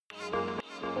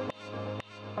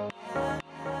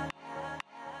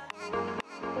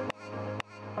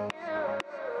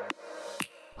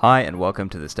Hi, and welcome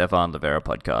to the Stefan Livera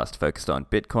podcast, focused on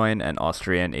Bitcoin and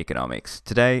Austrian economics.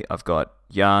 Today, I've got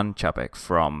Jan Čapek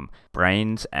from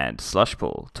Braiins and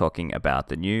Slushpool talking about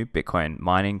the new Bitcoin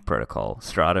mining protocol,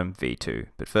 Stratum v2.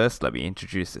 But first, let me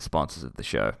introduce the sponsors of the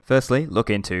show. Firstly, look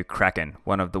into Kraken,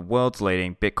 one of the world's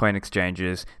leading Bitcoin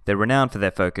exchanges. They're renowned for their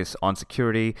focus on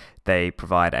security. They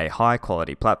provide a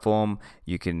high-quality platform.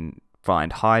 You can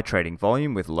find high trading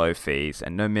volume with low fees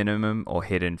and no minimum or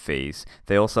hidden fees.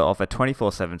 They also offer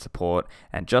 24/7 support,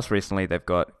 and just recently they've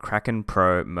got Kraken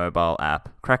Pro mobile app.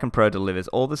 Kraken Pro delivers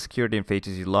all the security and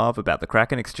features you love about the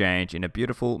Kraken exchange in a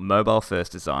beautiful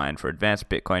mobile-first design for advanced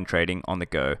Bitcoin trading on the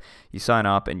go. You sign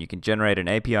up and you can generate an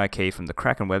API key from the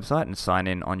Kraken website and sign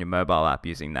in on your mobile app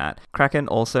using that. Kraken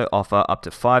also offer up to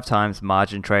 5 times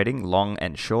margin trading, long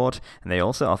and short, and they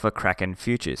also offer Kraken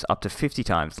futures, up to 50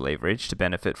 times leverage to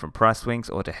benefit from price swings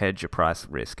or to hedge your price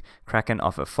risk. Kraken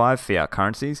offer 5 fiat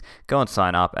currencies. Go and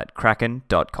sign up at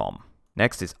kraken.com.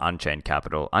 Next is Unchained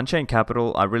Capital. Unchained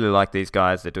Capital, I really like these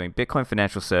guys. They're doing Bitcoin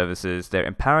financial services. They're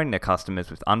empowering their customers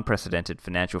with unprecedented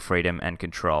financial freedom and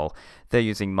control. They're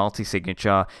using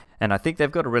multi-signature, and I think they've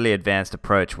got a really advanced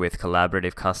approach with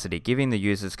collaborative custody, giving the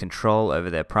users control over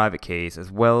their private keys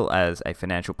as well as a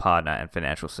financial partner and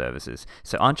financial services.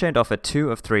 So Unchained offer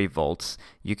 2 of 3 vaults.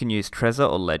 You can use Trezor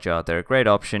or Ledger. They're a great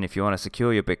option if you want to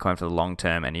secure your Bitcoin for the long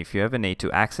term, and if you ever need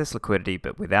to access liquidity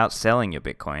but without selling your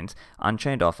Bitcoins,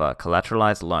 Unchained offer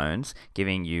collateralized loans,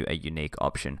 giving you a unique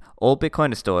option. All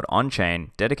Bitcoin is stored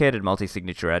on-chain, dedicated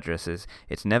multi-signature addresses.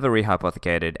 It's never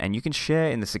rehypothecated, and you can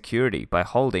share in the security by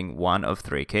holding 1 of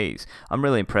 3 keys. I'm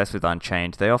really impressed with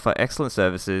Unchained. They offer excellent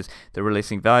services. They're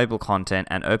releasing valuable content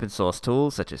and open source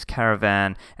tools such as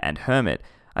Caravan and Hermit.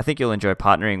 I think you'll enjoy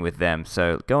partnering with them,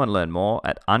 so go and learn more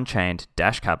at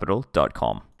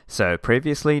unchained-capital.com. So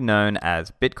previously known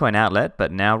as Bitcoin Outlet,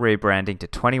 but now rebranding to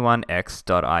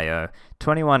 21x.io.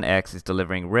 21x is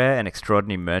delivering rare and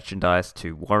extraordinary merchandise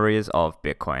to warriors of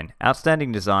Bitcoin.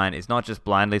 Outstanding design is not just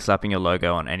blindly slapping your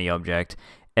logo on any object.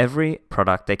 Every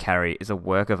product they carry is a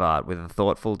work of art with a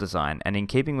thoughtful design, and in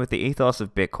keeping with the ethos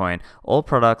of Bitcoin, all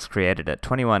products created at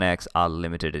 21x are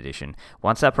limited edition.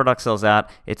 Once that product sells out,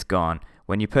 it's gone.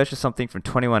 When you purchase something from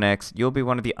 21x, you'll be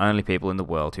one of the only people in the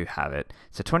world who have it.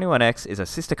 So 21x is a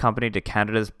sister company to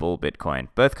Canada's Bull Bitcoin.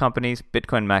 Both companies,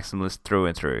 Bitcoin maximalists through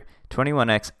and through.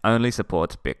 21x only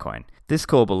supports Bitcoin. This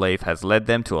core belief has led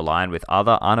them to align with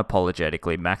other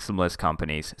unapologetically maximalist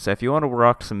companies. So if you want to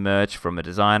rock some merch from a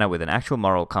designer with an actual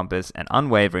moral compass and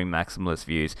unwavering maximalist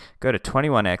views, go to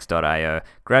 21x.io,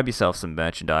 grab yourself some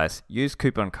merchandise, use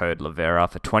coupon code Livera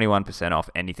for 21% off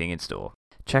anything in store.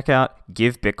 Check out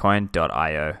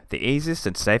givebitcoin.io, the easiest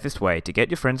and safest way to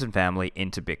get your friends and family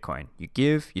into Bitcoin. You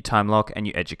give, you time lock, and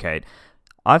you educate.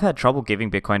 I've had trouble giving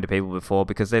Bitcoin to people before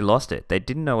because they lost it. They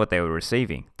didn't know what they were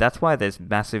receiving. That's why there's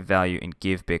massive value in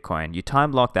Give Bitcoin. You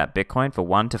time lock that Bitcoin for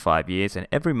 1 to 5 years, and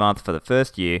every month for the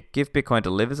first year, Give Bitcoin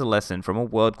delivers a lesson from a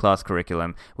world-class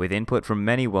curriculum with input from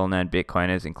many well-known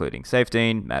Bitcoiners, including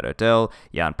Saifedean, Matt Odell,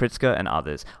 Jan Pritzker, and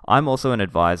others. I'm also an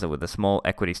advisor with a small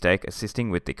equity stake assisting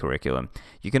with the curriculum.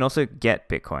 You can also get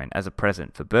Bitcoin as a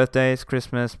present for birthdays,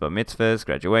 Christmas, bar mitzvahs,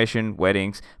 graduation,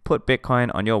 weddings. Put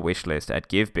Bitcoin on your wish list at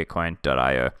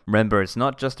givebitcoin.io. Remember, it's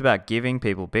not just about giving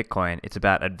people Bitcoin, it's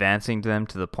about advancing them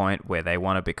to the point where they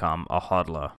want to become a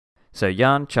hodler. So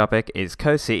Jan Čapek is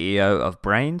co-CEO of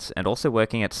Braiins and also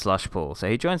working at Slushpool. So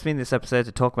he joins me in this episode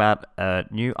to talk about a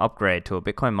new upgrade to a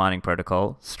Bitcoin mining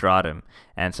protocol, Stratum.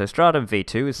 And so Stratum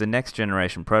v2 is the next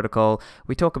generation protocol.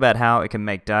 We talk about how it can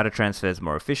make data transfers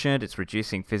more efficient, it's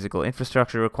reducing physical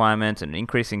infrastructure requirements and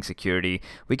increasing security.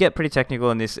 We get pretty technical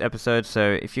in this episode,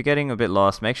 so if you're getting a bit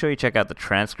lost, make sure you check out the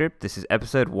transcript. This is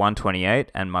episode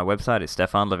 128 and my website is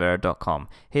stefanlivera.com.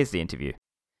 Here's the interview.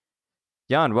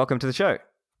 Jan, welcome to the show.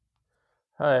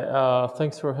 Hi,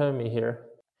 thanks for having me here.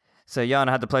 So Jan,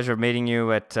 I had the pleasure of meeting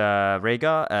you at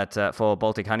Riga for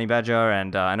Baltic Honey Badger,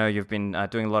 and I know you've been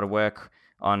doing a lot of work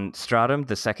on Stratum,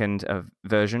 the second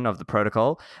version of the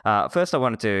protocol. First, I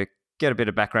wanted to get a bit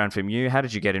of background from you. How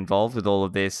did you get involved with all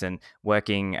of this and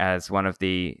working as one of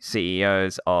the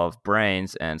CEOs of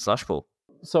Braiins and Slushpool?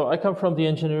 So I come from the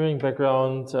engineering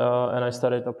background, and I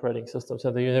studied operating systems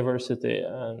at the university.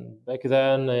 And back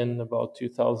then, in about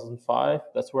 2005,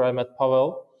 that's where I met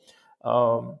Pavel.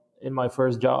 In my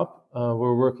first job, we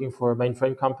were working for a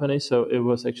mainframe company, so it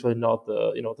was actually not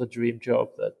the dream job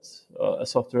that a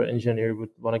software engineer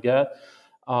would want to get.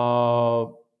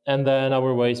 And then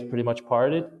our ways pretty much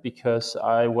parted because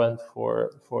I went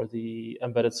for the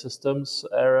embedded systems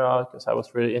area because I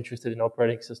was really interested in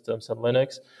operating systems and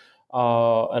Linux.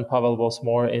 And Pavel was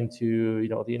more into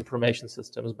the information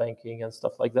systems, banking, and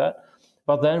stuff like that.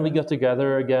 But then we got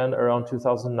together again around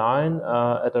 2009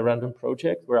 at a random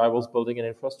project where I was building an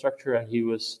infrastructure and he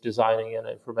was designing an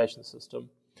information system.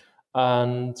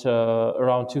 And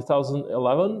around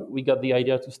 2011, we got the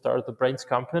idea to start the Brains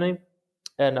company.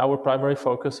 And our primary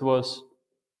focus was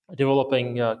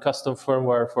developing custom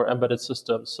firmware for embedded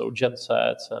systems, so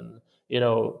gensets and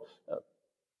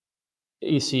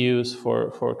ECUs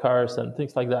for cars and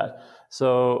things like that.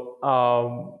 So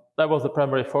that was the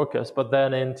primary focus. But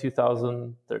then in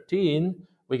 2013,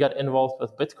 we got involved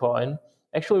with Bitcoin.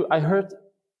 Actually, I heard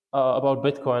about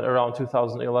Bitcoin around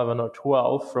 2011 or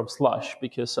 12 from Slush,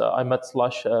 because I met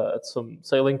Slush at some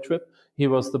sailing trip. He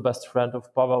was the best friend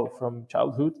of Pavel from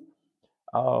childhood.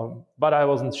 But I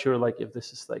wasn't sure if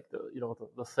this is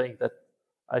the thing that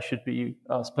I should be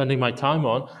spending my time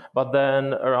on. But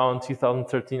then around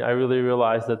 2013, I really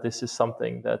realized that this is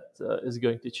something that is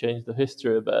going to change the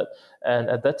history a bit. And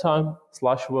at that time,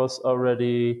 Slush was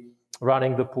already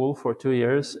running the pool for 2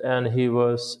 years, and he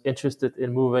was interested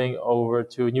in moving over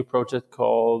to a new project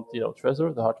called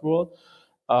Trezor, the hardware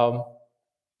wallet.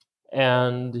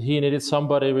 And he needed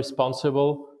somebody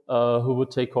responsible who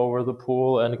would take over the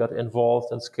pool and got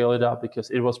involved and scale it up, because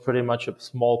it was pretty much a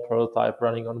small prototype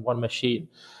running on one machine.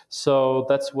 So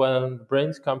that's when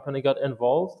Brains company got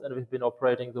involved, and we've been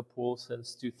operating the pool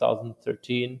since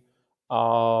 2013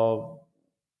 up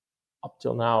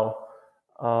till now.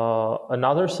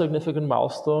 Another significant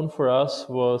milestone for us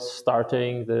was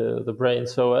starting the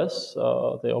Brains OS,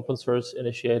 the open source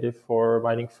initiative for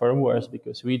mining firmwares,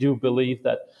 because we do believe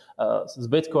that since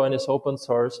Bitcoin is open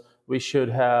source, we should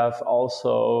have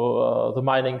also the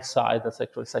mining side that's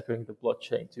actually securing the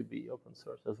blockchain to be open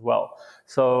source as well.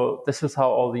 So this is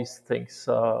how all these things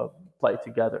play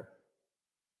together.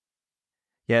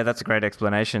 Yeah, that's a great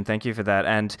explanation. Thank you for that.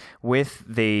 And with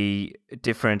the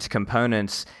different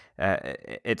components,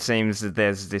 it seems that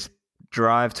there's this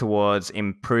drive towards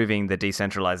improving the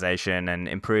decentralization and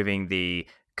improving the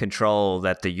control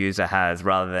that the user has,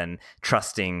 rather than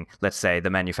trusting, let's say, the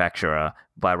manufacturer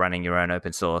by running your own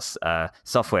open source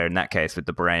software, in that case with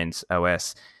the Brains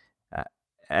OS.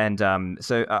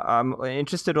 So I'm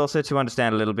interested also to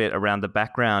understand a little bit around the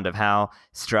background of how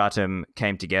Stratum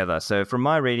came together. So from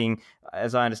my reading,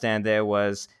 as I understand, there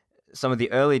was some of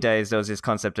the early days, there was this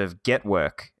concept of get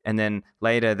work, and then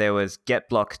later there was get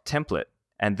block template,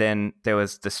 and then there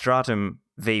was the Stratum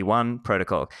V1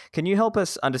 protocol. Can you help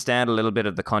us understand a little bit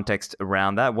of the context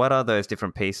around that? What are those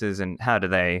different pieces, and how do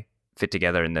they fit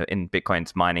together in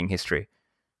Bitcoin's mining history?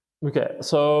 Okay,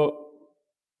 so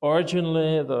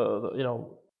originally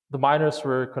the miners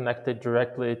were connected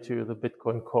directly to the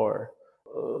Bitcoin core.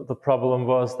 The problem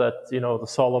was that the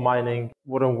solo mining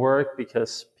wouldn't work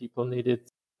because people needed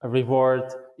a reward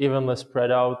evenly spread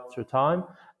out through time,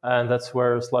 and that's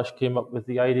where Slush came up with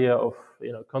the idea of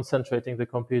concentrating the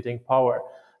computing power.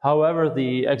 However,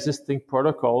 the existing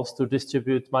protocols to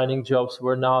distribute mining jobs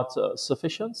were not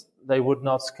sufficient. They would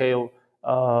not scale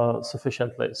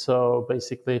sufficiently. So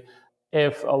basically,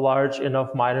 if a large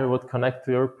enough miner would connect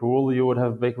to your pool, you would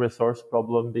have a big resource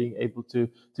problem being able to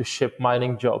ship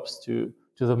mining jobs to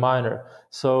the miner.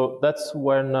 So that's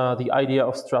when the idea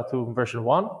of Stratum version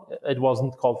 1, it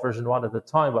wasn't called version 1 at the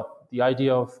time, but the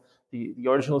idea of the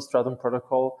original Stratum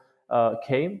protocol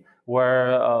came,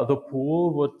 where the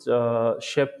pool would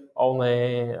ship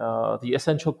only the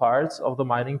essential parts of the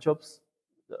mining job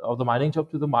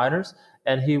to the miners,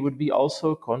 and he would be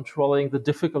also controlling the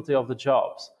difficulty of the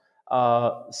jobs.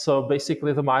 So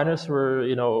basically, the miners were,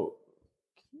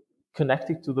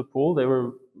 connected to the pool. They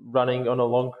were running on a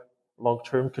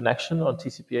long-term connection, on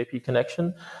TCP/IP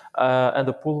connection, and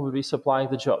the pool would be supplying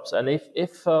the jobs. And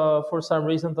if for some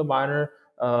reason the miner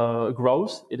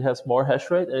grows, it has more hash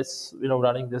rate, and it's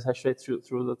running this hash rate through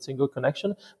the single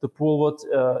connection, the pool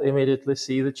would immediately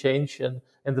see the change in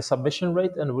the submission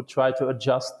rate and would try to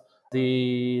adjust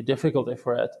the difficulty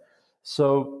for it.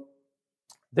 So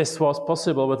this was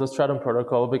possible with the Stratum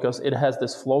protocol because it has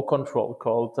this flow control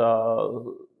called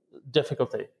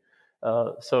difficulty.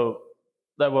 So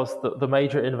that was the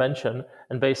major invention.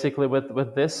 And basically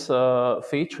with this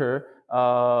feature,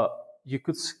 you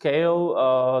could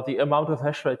scale the amount of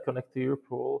hash rate connected to your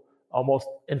pool almost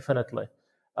infinitely.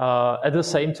 At the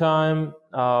same time,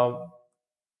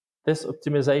 this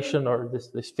optimization or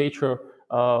this feature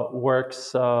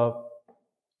works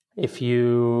if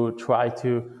you try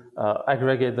to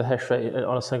aggregate the hash rate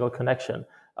on a single connection.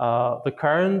 The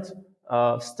current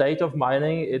state of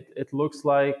mining, it looks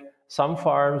like some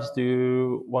farms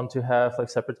do want to have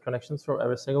separate connections from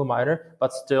every single miner,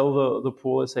 but still the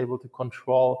pool is able to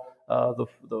control the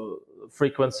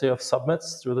frequency of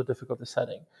submits through the difficulty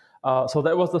setting. So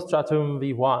that was the Stratum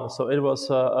V1. So it was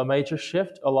a major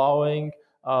shift, allowing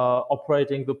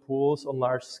operating the pools on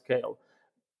large scale.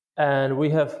 And we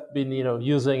have been,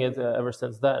 using it ever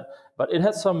since then. But it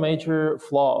had some major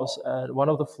flaws, and one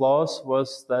of the flaws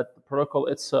was that the protocol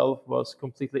itself was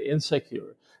completely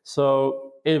insecure.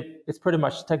 So it's pretty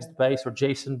much text-based or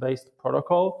JSON-based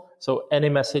protocol. So any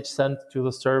message sent to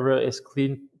the server is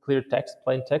clear text,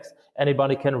 plain text.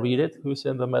 Anybody can read it who's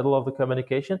in the middle of the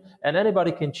communication, and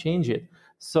anybody can change it.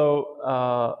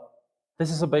 So this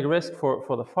is a big risk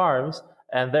for the farms,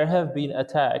 and there have been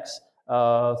attacks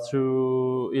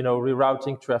through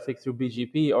rerouting traffic through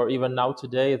BGP, or even now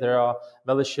today there are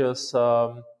malicious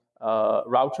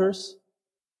routers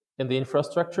in the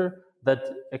infrastructure that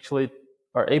actually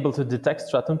are able to detect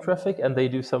Stratum traffic, and they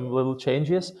do some little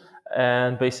changes,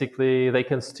 and basically they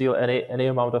can steal any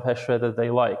amount of hash rate that they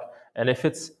like. And if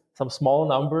it's some small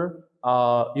number,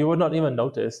 you would not even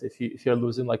notice. If you're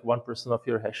losing like 1% of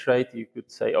your hash rate, you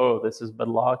could say, oh, this is bad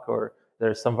luck, or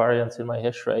there's some variance in my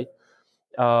hash rate.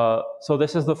 So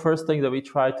this is the first thing that we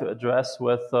try to address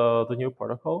with the new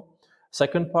protocol.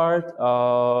 Second part,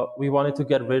 we wanted to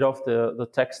get rid of the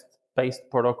text-based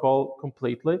protocol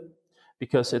completely,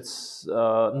 because it's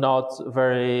not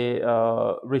very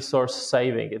resource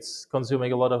saving. It's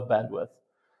consuming a lot of bandwidth.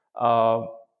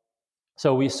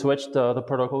 So we switched the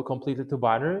protocol completely to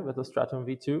binary with the Stratum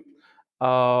V2.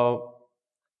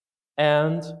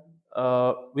 And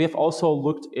we have also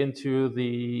looked into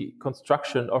the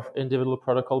construction of individual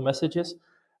protocol messages,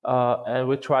 and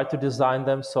we try to design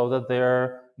them so that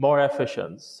they're more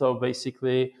efficient. So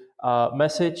basically,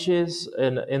 messages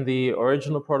in the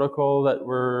original protocol that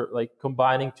were like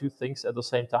combining two things at the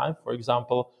same time. For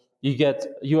example,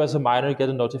 you as a miner get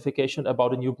a notification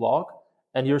about a new block,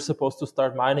 and you're supposed to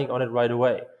start mining on it right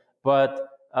away. But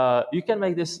you can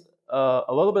make this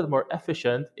a little bit more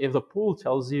efficient if the pool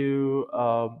tells you,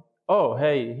 oh,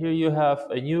 hey, here you have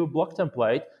a new block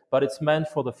template, but it's meant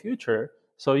for the future.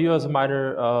 So you as a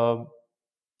miner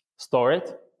store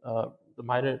it.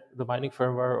 The mining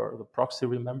firmware or the proxy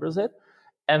remembers it.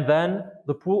 And then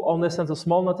the pool only sends a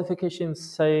small notification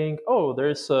saying, oh,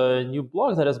 there's a new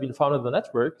block that has been found in the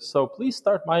network. So please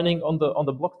start mining on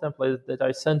the block template that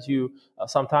I sent you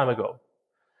some time ago.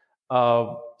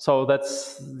 So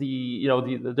that's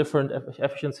the different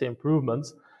efficiency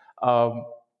improvements.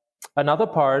 Another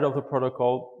part of the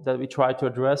protocol that we tried to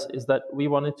address is that we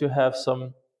wanted to have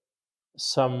some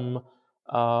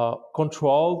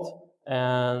controlled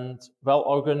and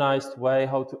well-organized way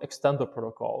how to extend the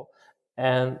protocol.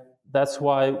 And that's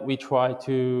why we try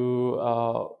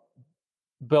to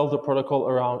build the protocol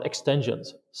around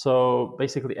extensions. So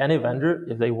basically any vendor,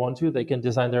 if they want to, they can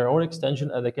design their own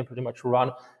extension, and they can pretty much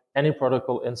run any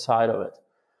protocol inside of it.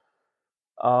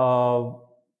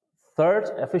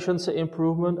 Third efficiency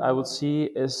improvement I would see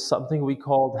is something we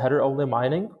call header-only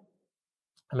mining.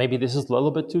 Maybe this is a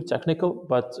little bit too technical,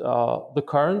 but the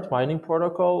current mining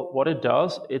protocol, what it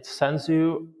does, it sends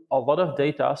you a lot of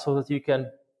data so that you can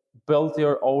build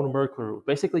your own Merkle root.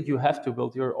 Basically, you have to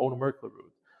build your own Merkle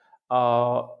root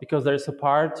because there's a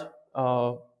part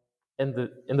in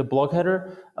the block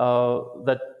header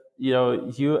that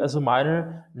you as a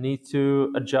miner need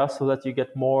to adjust so that you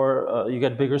get more, you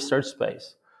get bigger search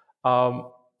space.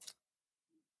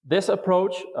 This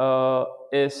approach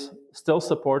is still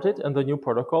supported in the new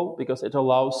protocol because it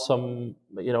allows some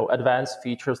advanced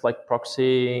features like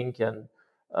proxying and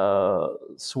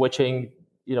switching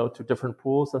to different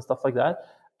pools and stuff like that.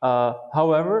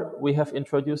 However, we have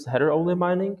introduced header-only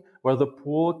mining, where the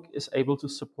pool is able to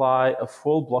supply a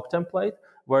full block template,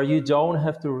 where you don't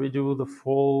have to redo the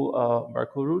full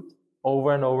Merkle root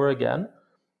over and over again.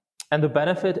 And the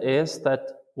benefit is that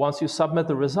once you submit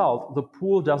the result, the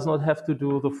pool does not have to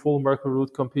do the full Merkle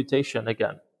root computation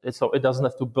again. So it doesn't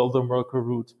have to build the Merkle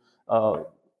root,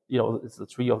 it's the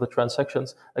tree of the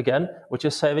transactions again, which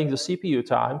is saving the CPU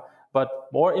time. But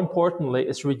more importantly,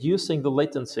 it's reducing the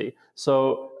latency.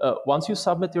 So once you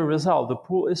submit your result, the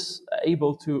pool is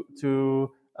able to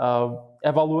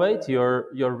evaluate your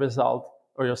result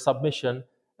or your submission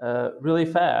really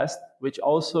fast, which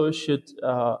also should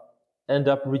end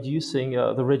up reducing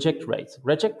the reject rates.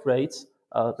 Reject rates,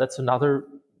 that's another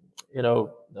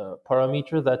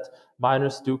parameter that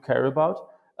miners do care about,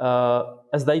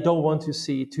 as they don't want to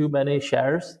see too many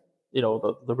shares,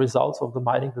 the results of the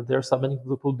mining that they're submitting to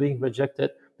the pool being rejected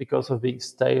because of being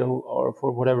stale or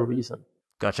for whatever reason.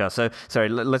 Gotcha. So, sorry,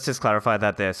 let's just clarify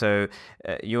that there. So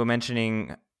you were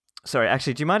mentioning... Sorry,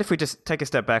 actually, do you mind if we just take a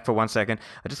step back for 1 second?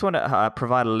 I just want to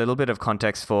provide a little bit of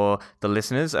context for the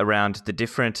listeners around the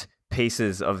different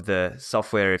pieces of the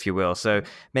software, if you will. So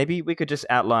maybe we could just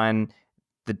outline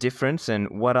the difference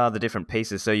and what are the different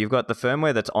pieces? So you've got the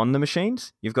firmware that's on the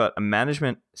machines, you've got a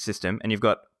management system, and you've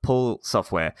got pull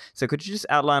software. So could you just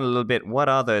outline a little bit what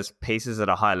are those pieces at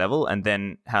a high level, and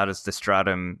then how does the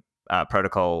Stratum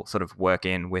protocol sort of work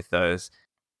in with those?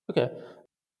 Okay.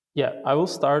 Yeah, I will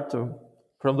start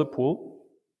from the pool.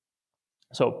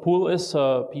 So pool is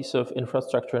a piece of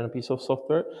infrastructure and a piece of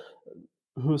software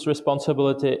whose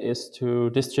responsibility is to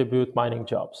distribute mining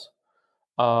jobs.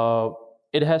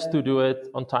 It has to do it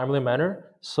on timely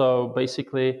manner. So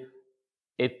basically,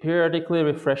 it periodically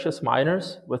refreshes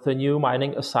miners with the new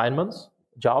mining assignments,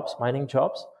 mining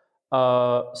jobs,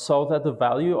 so that the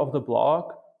value of the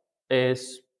block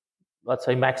is, let's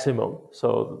say, maximum.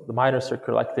 So the miners are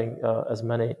collecting as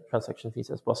many transaction fees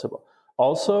as possible.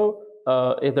 Also,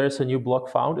 if there's a new block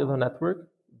found in the network,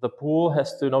 the pool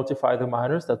has to notify the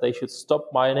miners that they should stop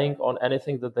mining on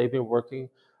anything that they've been working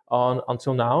on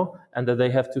until now, and that they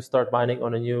have to start mining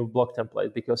on a new block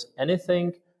template, because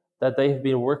anything that they've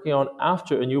been working on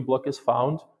after a new block is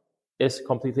found is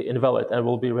completely invalid and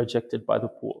will be rejected by the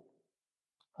pool.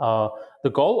 The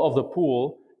goal of the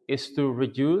pool is to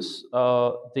reduce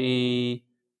the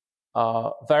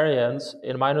variance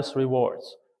in minus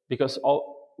rewards, because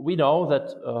we know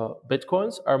that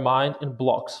bitcoins are mined in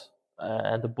blocks,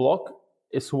 and the block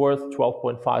is worth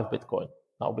 12.5 bitcoin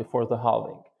now before the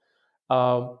halving.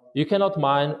 You cannot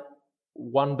mine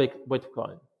one big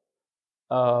bitcoin.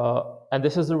 And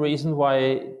this is the reason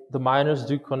why the miners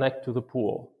do connect to the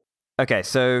pool. Okay,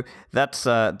 so that's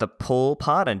the pool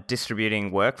part and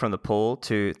distributing work from the pool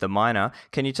to the miner.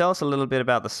 Can you tell us a little bit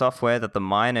about the software that the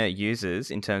miner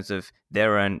uses in terms of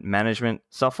their own management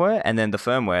software, and then the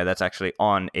firmware that's actually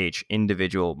on each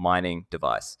individual mining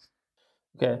device?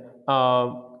 Okay,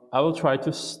 I will try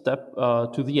to step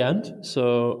to the end.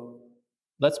 So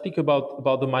let's speak about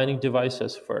the mining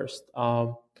devices first.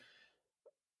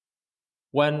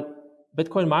 When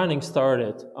Bitcoin mining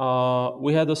started,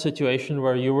 we had a situation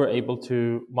where you were able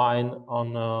to mine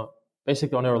on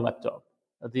basically on your laptop.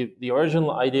 The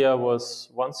original idea was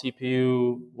one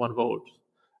CPU, one vote,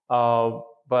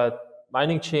 but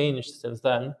mining changed since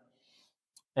then,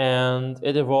 and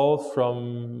it evolved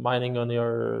from mining on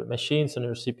your machines and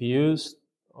your CPUs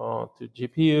to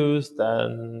GPUs.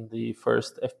 Then the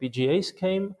first FPGAs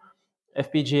came.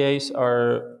 FPGAs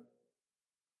are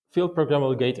field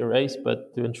programmable gate arrays,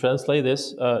 but to translate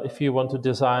this, if you want to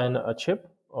design a chip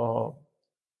or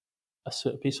a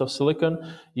piece of silicon,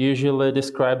 you usually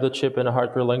describe the chip in a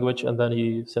hardware language, and then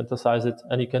you synthesize it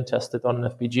and you can test it on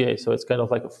an FPGA. So it's kind of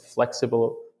like a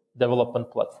flexible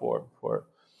development platform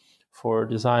for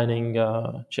designing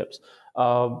chips.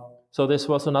 So this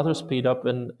was another speed up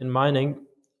in mining.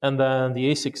 And then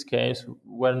the ASICs came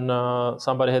when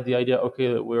somebody had the idea,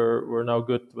 okay, we're now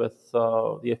good with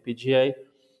the FPGA,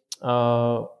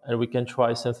 and we can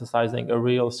try synthesizing a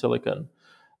real silicon.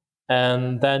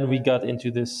 And then we got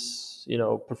into this,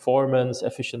 performance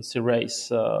efficiency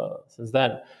race since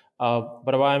then.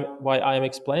 But why I'm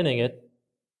explaining it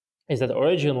is that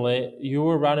originally you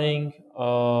were running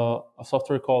a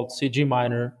software called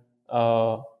CGMiner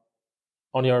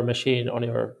on your machine, on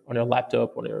your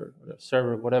laptop, on your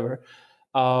server, whatever,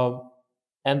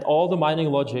 and all the mining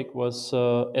logic was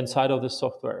inside of this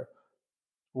software.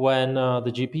 When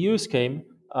the GPUs came,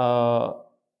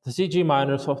 the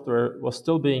CGMiner software was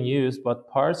still being used, but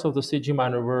parts of the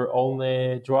CGMiner were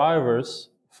only drivers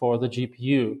for the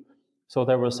GPU. So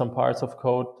there were some parts of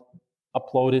code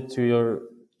uploaded to your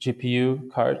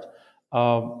GPU card,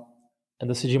 and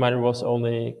the CGMiner was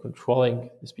only controlling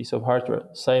this piece of hardware.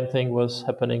 Same thing was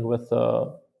happening with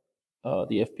the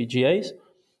FPGAs.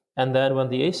 And then when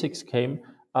the ASICs came,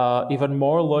 even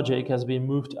more logic has been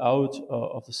moved out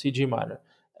of the CGMiner.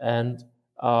 And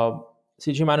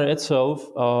CGMiner itself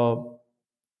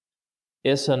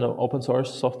is an open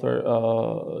source software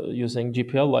using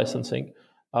GPL licensing.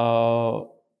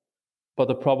 But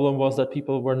the problem was that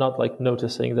people were not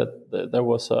noticing that there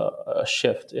was a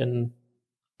shift in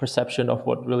perception of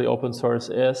what really open source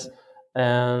is.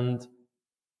 And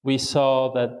we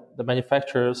saw that the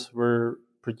manufacturers were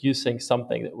producing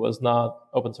something that was not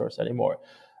open source anymore.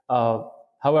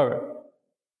 However,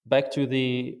 back to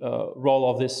the role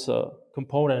of this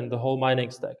component in the whole mining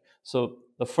stack. So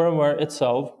the firmware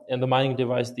itself in the mining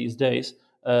device these days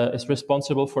is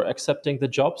responsible for accepting the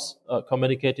jobs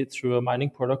communicated through a mining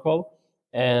protocol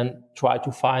and try to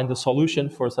find the solution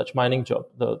for such mining job.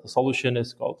 The solution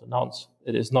is called a nonce.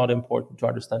 It is not important to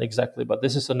understand exactly, but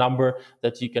this is a number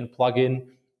that you can plug in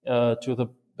to the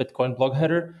Bitcoin block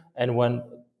header, and when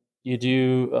you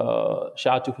do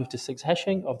SHA-256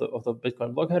 hashing of the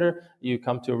Bitcoin block header, you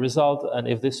come to a result, and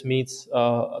if this meets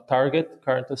a target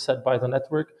currently set by the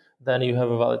network, then you have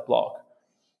a valid block.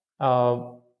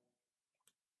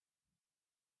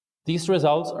 These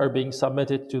results are being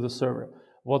submitted to the server.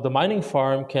 What the mining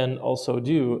farm can also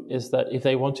do is that if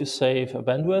they want to save a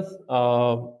bandwidth,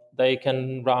 they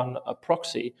can run a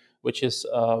proxy, which is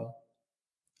a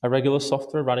regular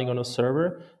software running on a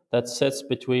server that sits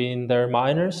between their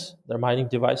miners, their mining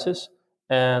devices,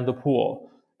 and the pool.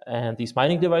 And these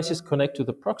mining devices connect to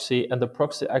the proxy, and the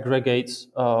proxy aggregates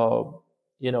the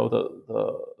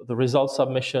result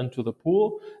submission to the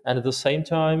pool. And at the same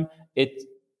time, it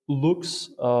looks,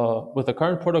 with the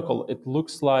current protocol, it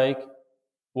looks like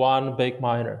one big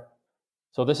miner.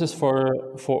 So this is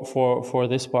for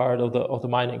this part of the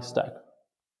mining stack.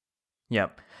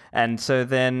 Yep. And so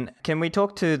then can we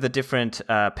talk to the different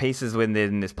pieces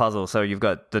within this puzzle? So you've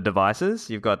got the devices,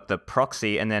 you've got the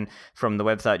proxy, and then from the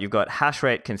website, you've got hash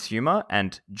rate consumer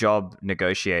and job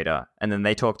negotiator. And then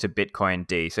they talk to Bitcoin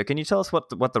D. So can you tell us what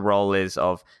the role is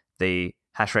of the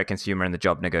hash rate consumer and the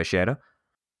job negotiator?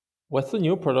 With the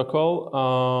new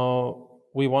protocol,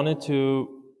 we wanted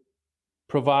to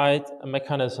provide a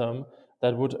mechanism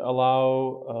that would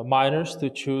allow miners to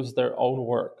choose their own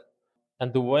work.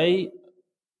 And the way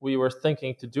we were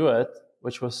thinking to do it,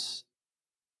 which was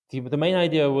the main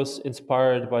idea, was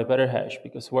inspired by BetterHash,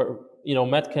 because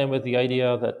Matt came with the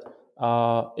idea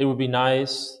that it would be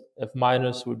nice if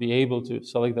miners would be able to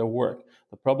select their work.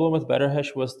 The problem with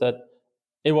BetterHash was that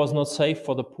it was not safe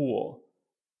for the pool.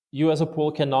 You as a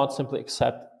pool cannot simply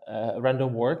accept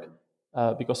random work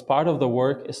because part of the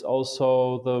work is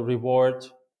also the reward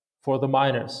for the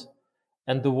miners.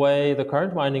 And the way the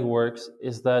current mining works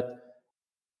is that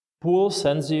pool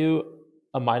sends you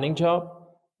a mining job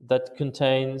that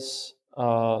contains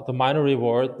the miner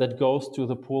reward that goes to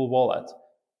the pool wallet.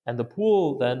 And the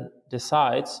pool then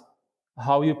decides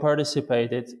how you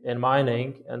participated in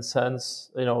mining and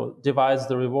divides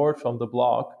the reward from the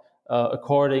block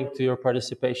according to your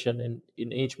participation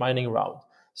in each mining round.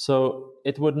 So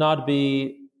it would not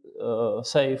be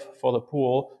safe for the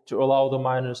pool to allow the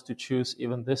miners to choose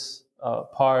even this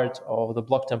part of the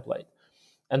block template.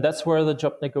 And that's where the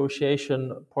job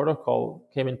negotiation protocol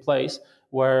came in place,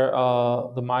 where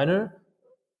the miner,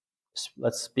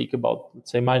 let's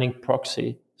say mining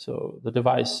proxy, so the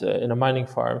device in a mining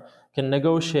farm, can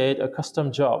negotiate a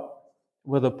custom job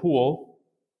with a pool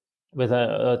with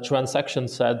a transaction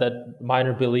set that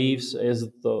miner believes is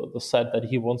the set that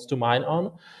he wants to mine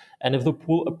on. And if the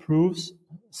pool approves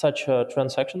such a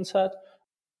transaction set,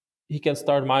 he can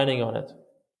start mining on it.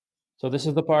 So this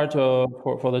is the part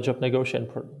for the job negotiation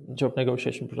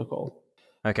protocol.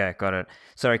 Okay, got it.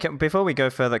 Sorry, before we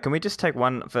go further, can we just take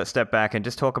one step back and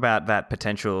just talk about that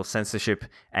potential censorship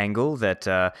angle that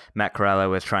Matt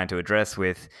Corallo was trying to address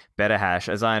with BetterHash?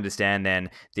 As I understand, then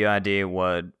the idea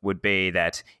would be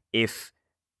that if,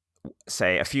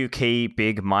 say, a few key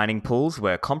big mining pools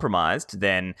were compromised,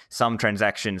 then some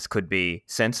transactions could be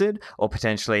censored, or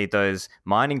potentially those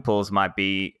mining pools might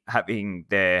be having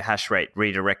their hash rate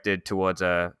redirected towards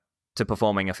to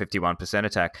performing a 51%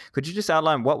 attack. Could you just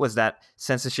outline what was that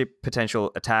censorship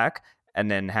potential attack, and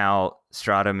then how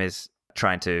Stratum is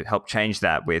trying to help change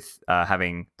that with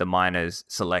having the miners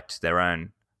select their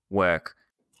own work?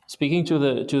 Speaking to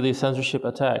the censorship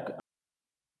attack,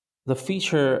 the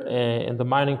feature in the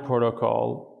mining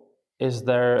protocol is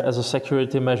there as a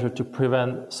security measure to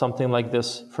prevent something like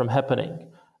this from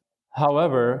happening.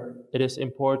 However, it is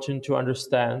important to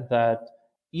understand that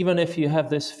even if you have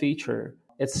this feature,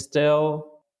 it's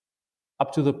still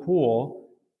up to the pool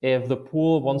if the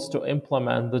pool wants to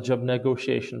implement the job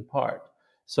negotiation part.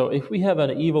 So if we have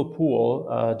an evil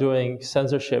pool doing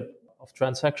censorship of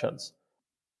transactions,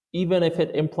 even if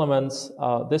it implements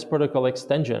this protocol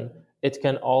extension, it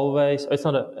can always, it's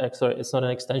not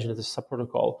an extension, it's a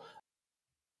subprotocol.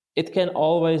 It can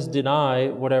always deny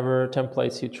whatever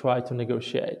templates you try to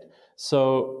negotiate.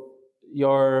 So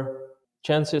your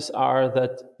chances are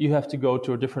that you have to go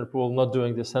to a different pool not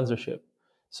doing the censorship.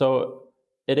 So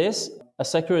it is a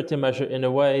security measure in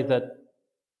a way that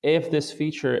if this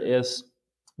feature is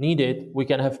needed, we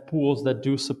can have pools that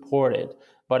do support it.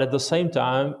 But at the same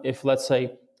time, if, let's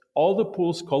say, all the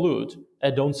pools collude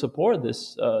and don't support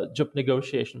this job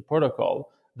negotiation protocol,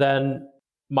 then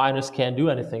miners can't do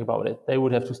anything about it. They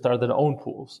would have to start their own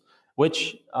pools,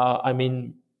 which,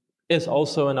 is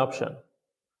also an option.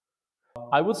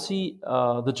 I would see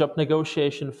the job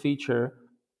negotiation feature,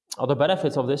 or the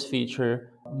benefits of this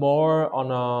feature, more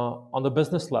on the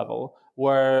business level,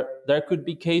 where there could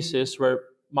be cases where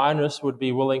miners would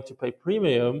be willing to pay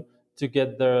premium to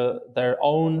get their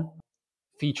own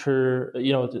feature,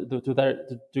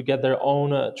 to get their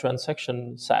own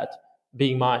transaction set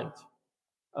being mined,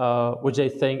 which they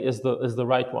think is the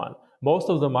right one. Most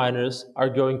of the miners are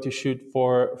going to shoot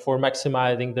for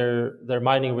maximizing their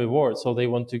mining reward, so they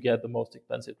want to get the most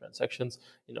expensive transactions,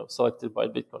 selected by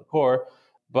Bitcoin Core.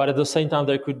 But at the same time,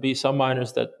 there could be some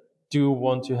miners that do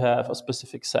want to have a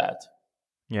specific set.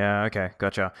 Yeah, okay,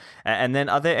 gotcha. And then,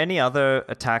 are there any other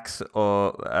attacks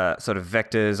or sort of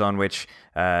vectors on which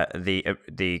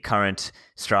the current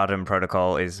Stratum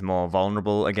protocol is more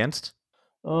vulnerable against?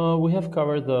 We have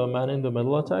covered the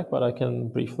man-in-the-middle attack, but I can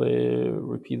briefly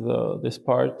repeat this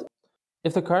part.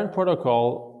 If the current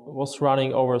protocol was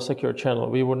running over a secure channel,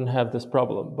 we wouldn't have this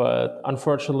problem. But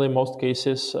unfortunately, in most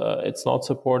cases, it's not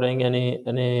supporting any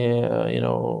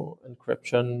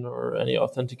encryption or any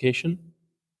authentication.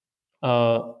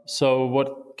 So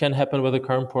what can happen with the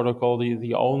current protocol?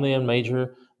 The only and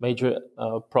major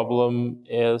problem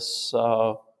is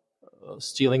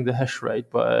stealing the hash rate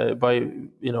by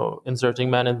inserting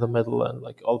man in the middle and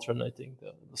like alternating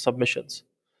the submissions.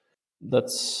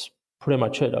 That's pretty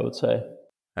much it, I would say.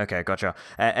 Okay, gotcha.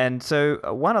 And so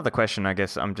one other question, I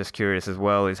guess I'm just curious as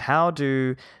well, is how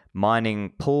do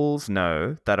mining pools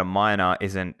know that a miner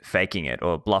isn't faking it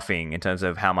or bluffing in terms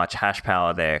of how much hash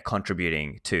power they're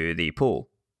contributing to the pool?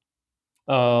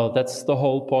 That's the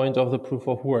whole point of the proof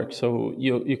of work. So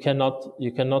you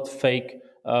cannot fake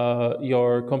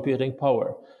your computing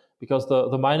power, because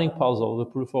the mining puzzle, the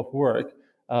proof of work,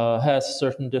 has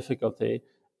certain difficulty,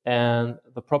 and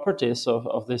the properties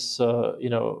of this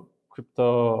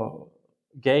crypto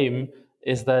game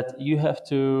is that you have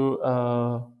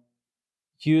to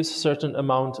use a certain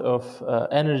amount of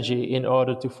energy in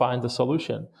order to find the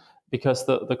solution, because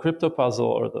the crypto puzzle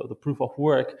or the proof of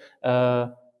work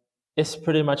is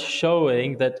pretty much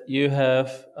showing that you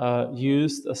have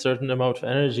used a certain amount of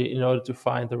energy in order to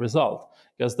find the result,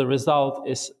 because the result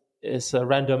is a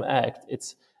random act.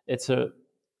 It's a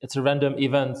random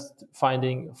event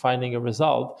finding a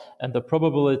result, and the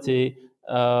probability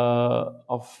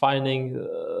of finding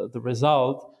the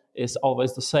result is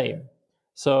always the same.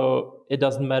 So it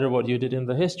doesn't matter what you did in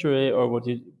the history or what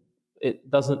you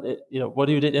what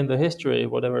you did in the history,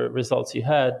 whatever results you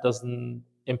had doesn't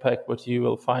impact what you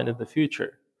will find in the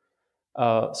future.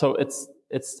 So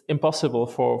it's impossible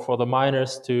for the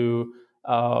miners to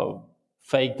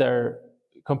fake their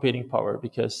computing power,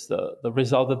 because the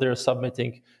result that they're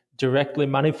submitting directly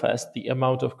manifests the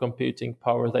amount of computing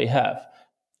power they have.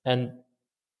 And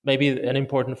maybe an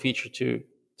important feature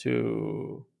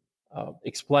to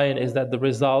explain is that the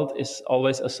result is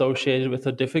always associated with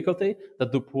the difficulty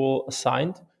that the pool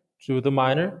assigned to the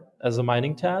miner as a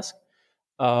mining task.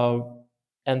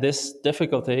 And this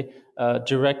difficulty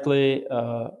directly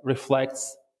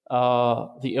reflects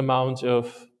the amount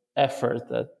of effort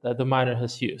that the miner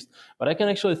has used. But I can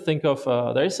actually think of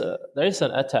there is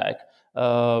an attack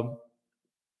on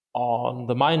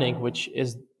the mining, which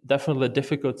is definitely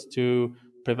difficult to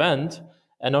prevent,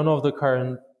 and none of the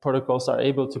current protocols are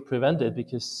able to prevent it,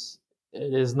 because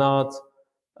it is not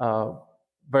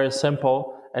very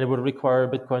simple and it would require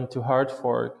Bitcoin to hard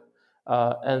fork.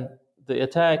 And the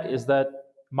attack is that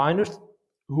miners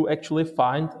who actually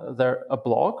find a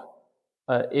block,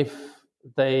 if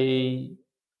they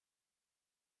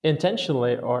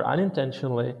intentionally or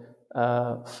unintentionally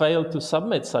fail to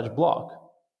submit such block,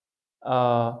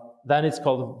 then it's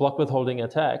called a block withholding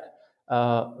attack.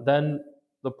 Then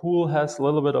the pool has a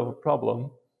little bit of a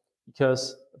problem,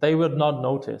 because they would not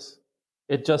notice.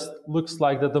 It just looks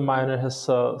like that the miner has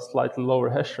a slightly lower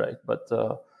hash rate, but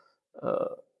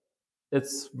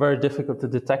it's very difficult to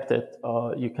detect it.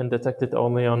 You can detect it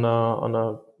only on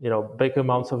a big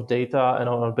amounts of data and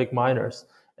on big miners.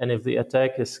 And if the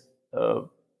attack is,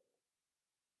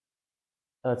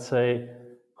 let's say,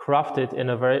 crafted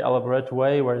in a very elaborate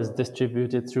way where it's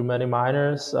distributed through many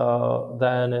miners,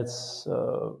 then it's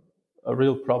a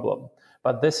real problem.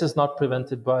 But this is not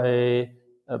prevented by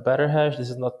a BetterHash.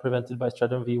 This is not prevented by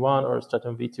Stratum v1 or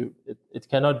Stratum v2. It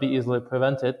cannot be easily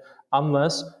prevented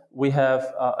unless we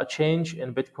have a change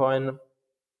in Bitcoin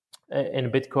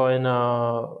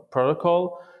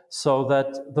protocol, so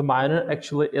that the miner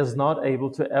actually is not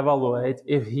able to evaluate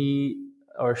if he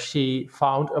or she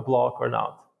found a block or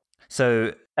not.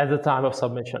 So at the time of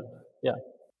submission. Yeah.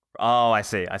 Oh, I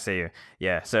see you.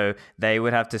 Yeah, so they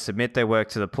would have to submit their work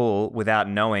to the pool without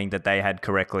knowing that they had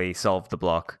correctly solved the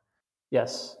block.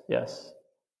 Yes.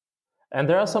 And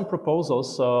there are some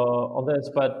proposals on this,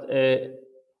 but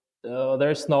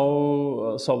there's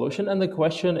no solution. And the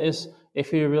question is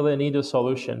if you really need a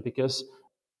solution, because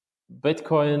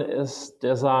Bitcoin is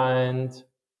designed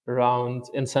around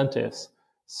incentives.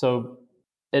 So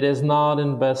it is not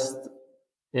in best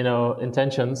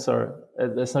intentions, or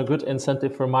there's no good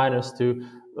incentive for miners to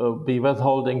be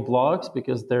withholding blocks,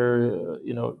 because they're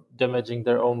damaging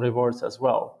their own rewards as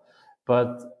well.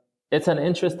 But it's an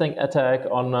interesting attack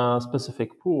on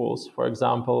specific pools. For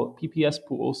example, PPS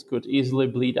pools could easily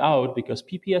bleed out, because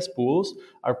PPS pools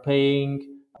are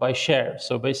paying by share.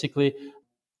 So basically,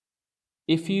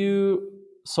 if you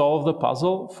solve the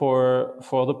puzzle for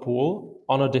the pool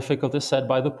on a difficulty set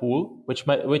by the pool, which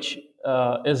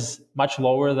is much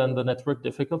lower than the network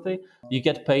difficulty, you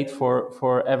get paid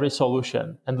for every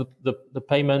solution, and the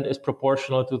payment is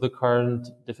proportional to the current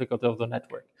difficulty of the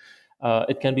network.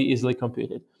 It can be easily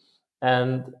computed,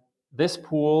 and this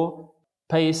pool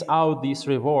pays out these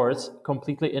rewards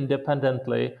completely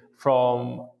independently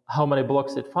from how many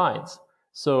blocks it finds.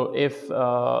 So if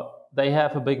they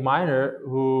have a big miner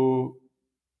who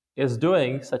is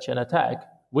doing such an attack,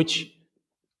 which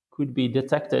could be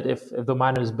detected if the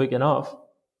miner is big enough,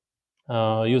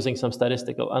 using some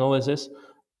statistical analysis,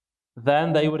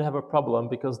 then they would have a problem,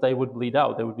 because they would bleed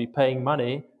out. They would be paying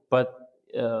money, but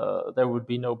there would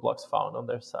be no blocks found on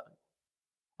their side.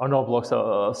 Or no blocks,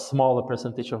 a smaller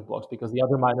percentage of blocks, because the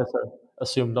other miners are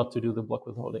assumed not to do the block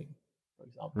withholding, for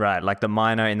example. Right, like the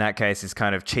miner in that case is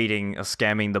kind of cheating or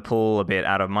scamming the pool a bit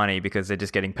out of money, because they're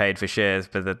just getting paid for shares,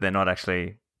 but that they're not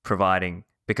actually providing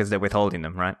because they're withholding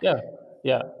them, right? Yeah.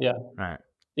 Right.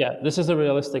 Yeah, this is a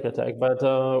realistic attack,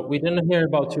 but we didn't hear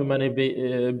about too many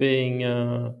being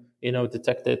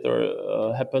detected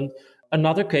or happened.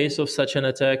 Another case of such an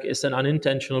attack is an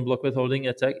unintentional block withholding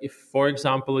attack. If, for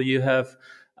example, you have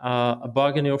a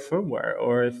bug in your firmware,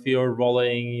 or if you're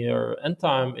rolling your end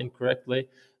time incorrectly,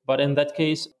 but in that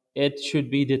case, it should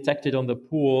be detected on the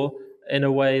pool in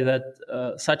a way that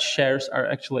such shares are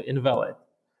actually invalid.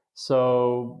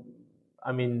 So,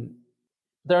 I mean,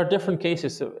 there are different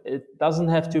cases. So it doesn't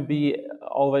have to be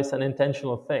always an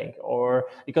intentional thing, or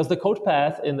because the code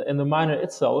path in the miner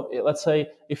itself. Let's say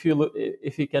if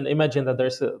you can imagine that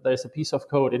there's a piece of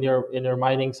code in your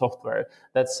mining software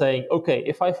that's saying, okay,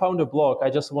 if I found a block, I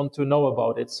just want to know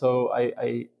about it, so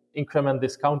I increment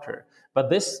this counter. But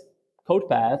this code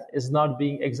path is not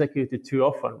being executed too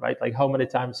often, right? Like how many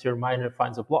times your miner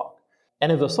finds a block.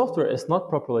 And if the software is not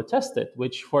properly tested,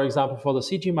 which, for example, for the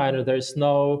CG miner, there's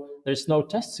no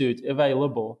test suite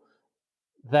available,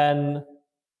 then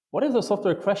what if the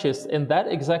software crashes in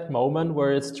that exact moment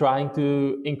where it's trying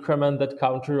to increment that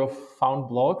counter of found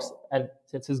blocks, and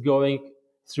since it's going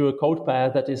through a code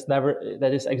path that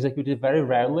is executed very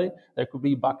rarely, there could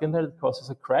be a bug in there that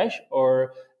causes a crash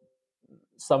or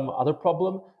some other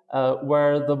problem,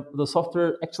 where the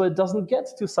software actually doesn't get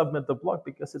to submit the block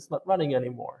because it's not running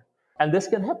anymore. And this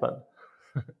can happen.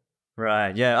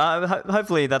 Right, yeah.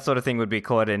 Hopefully that sort of thing would be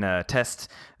caught in a test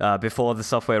before the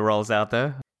software rolls out,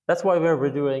 though. That's why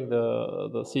we're doing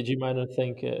the CG miner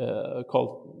thing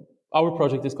called. Our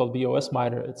project is called BOS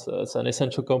Miner. It's an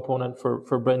essential component for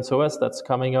Braiins OS that's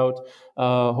coming out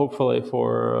hopefully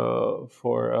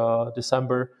for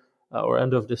December or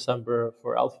end of December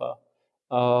for alpha,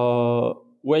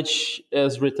 which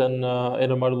is written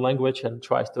in a modern language and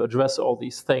tries to address all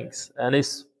these things, and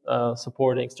is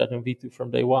supporting Stratum V2 from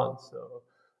day one.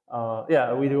 So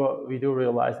yeah, we do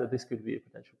realize that this could be a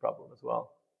potential problem as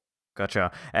well.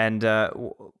 Gotcha. And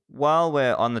while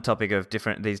we're on the topic of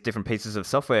these different pieces of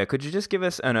software, could you just give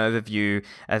us an overview,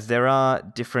 as there are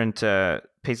different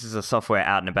pieces of software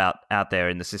out there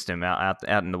in the system, out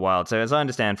in the wild. So as I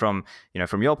understand from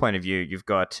your point of view, you've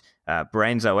got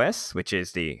Braiins OS, which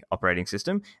is the operating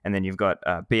system, and then you've got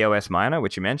BOS Miner,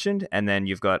 which you mentioned, and then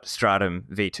you've got Stratum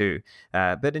V2.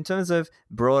 But in terms of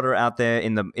broader out there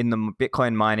in the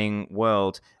Bitcoin mining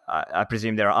world, I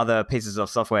presume there are other pieces of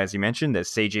software, as you mentioned. There's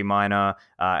CG Miner,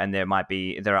 and there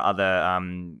are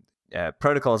other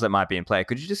protocols that might be in play.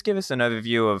 Could you just give us an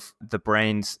overview of the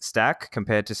Braiins stack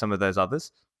compared to some of those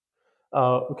others?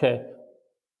 Okay.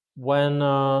 When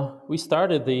we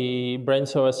started the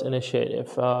Braiins OS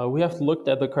initiative, we have looked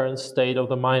at the current state of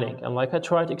the mining. And like I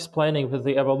tried explaining with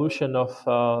the evolution of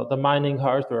the mining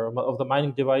hardware, of the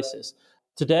mining devices,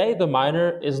 today the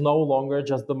miner is no longer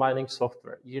just the mining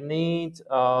software. You need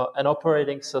an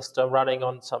operating system running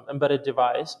on some embedded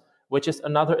device, which is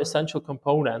another essential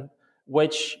component,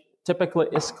 which typically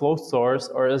is closed source,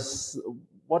 or is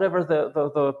whatever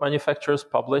the manufacturers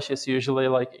publish is usually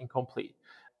like incomplete.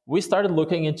 We started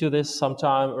looking into this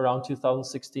sometime around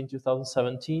 2016,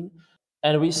 2017,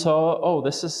 and we saw, oh,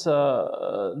 this is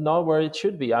not where it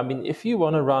should be. I mean, if you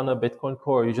want to run a Bitcoin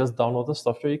core, you just download the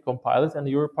software, you compile it, and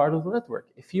you're part of the network.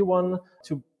 If you want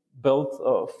to build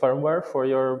firmware for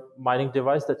your mining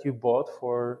device that you bought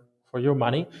for for your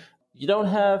money, you don't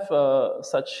have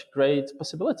such great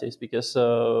possibilities because,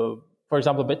 for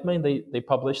example, Bitmain, they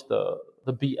published the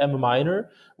BM miner,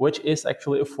 which is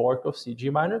actually a fork of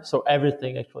CG miner. So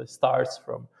everything actually starts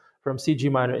from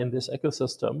CG miner in this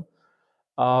ecosystem.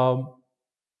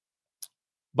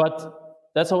 But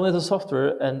that's only the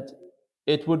software, and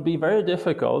it would be very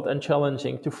difficult and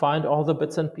challenging to find all the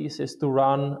bits and pieces to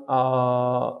run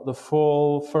the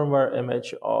full firmware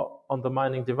image on the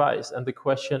mining device. And the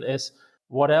question is,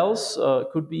 what else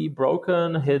could be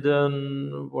broken,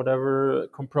 hidden, whatever,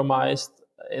 compromised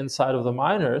inside of the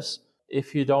miners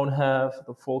if you don't have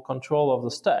the full control of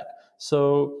the stack?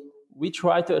 So we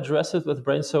try to address it with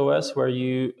Brains OS, where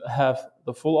you have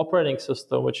the full operating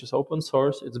system, which is open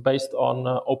source. It's based on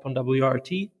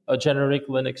OpenWRT, a generic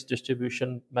Linux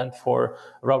distribution meant for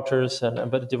routers and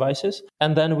embedded devices.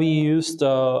 And then we used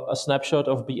a snapshot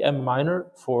of BM Miner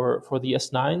for the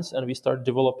S9s, and we started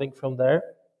developing from there.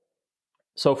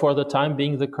 So for the time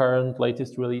being, the current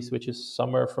latest release, which is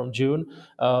somewhere from June,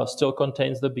 still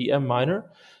contains the BM Miner.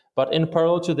 But in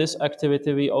parallel to this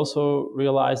activity, we also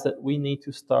realized that we need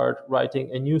to start writing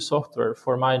a new software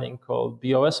for mining called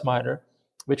BOS Miner,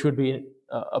 which would be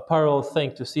a parallel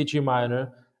thing to CG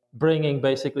Miner, bringing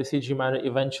basically CG Miner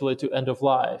eventually to end of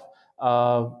life.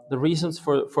 The reasons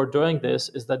for doing this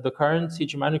is that the current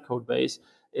CG Miner code base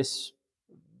is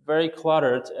very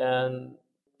cluttered, and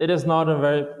it is not in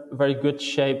very good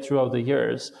shape throughout the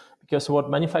years. Because what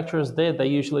manufacturers did, they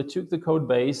usually took the code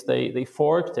base, they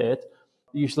forked it,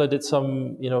 usually did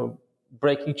some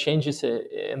breaking changes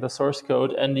in the source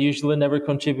code, and usually never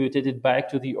contributed it back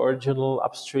to the original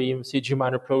upstream CG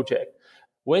Miner project,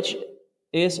 which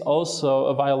is also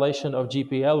a violation of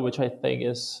GPL, which I think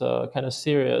is kind of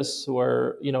serious.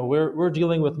 Where we're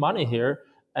dealing with money here,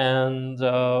 and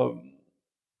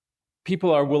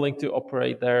people are willing to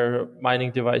operate their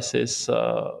mining devices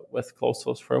with closed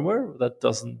source firmware that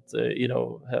doesn't,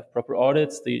 have proper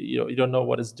audits. You don't know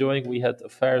what it's doing. We had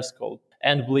affairs called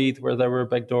Endbleed, where there were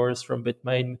backdoors from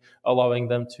Bitmain allowing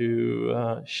them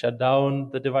to shut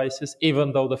down the devices,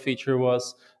 even though the feature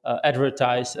was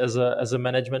advertised as a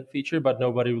management feature, but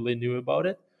nobody really knew about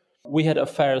it. We had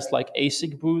affairs like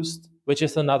ASIC Boost, which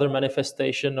is another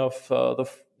manifestation of the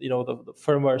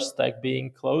firmware stack being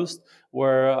closed,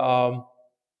 where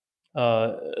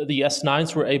the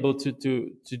S9s were able to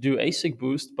do ASIC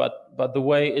Boost, but the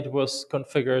way it was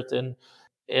configured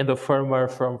in the firmware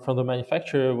from the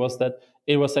manufacturer was that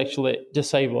it was actually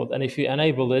disabled, and if you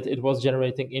enabled it, it was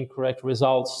generating incorrect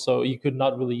results, so you could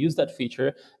not really use that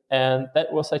feature, and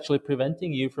that was actually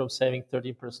preventing you from saving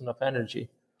 30% of energy.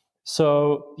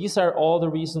 So these are all the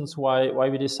reasons why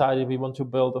we decided we want to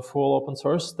build a full open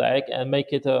source stack and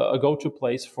make it a go-to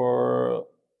place for,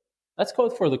 let's call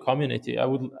it, for the community. I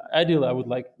would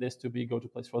like this to be a go-to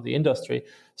place for the industry,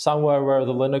 somewhere where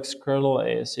the Linux kernel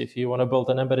is. If you want to build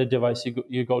an embedded device,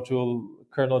 you go to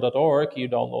kernel.org, you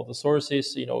download the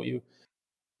sources, you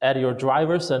add your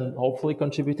drivers and hopefully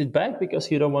contribute it back,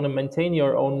 because you don't want to maintain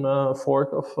your own fork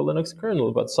of a Linux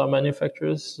kernel. But some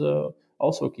manufacturers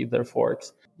also keep their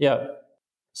forks. Yeah.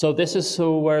 So this is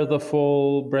where the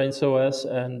full Brains OS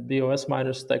and BOS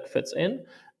Miner stack fits in.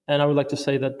 And I would like to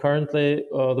say that currently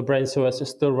the Brains OS is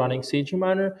still running CG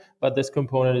Miner, but this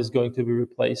component is going to be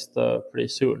replaced pretty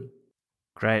soon.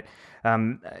 Great.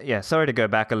 Sorry to go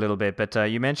back a little bit, but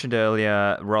you mentioned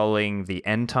earlier rolling the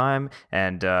end time,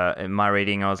 and in my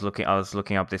reading, I was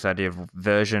looking up this idea of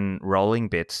version rolling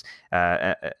bits.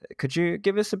 Could you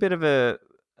give us a bit of a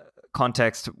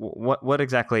context? What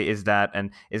exactly is that,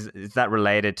 and is that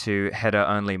related to header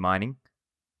only mining?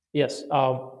 Yes.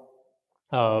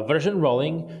 Version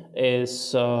rolling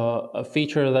is a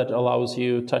feature that allows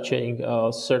you touching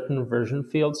certain version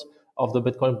fields of the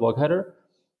Bitcoin block header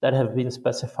that have been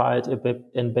specified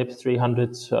in BIP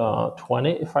 320,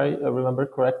 if I remember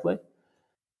correctly.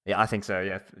 Yeah, I think so,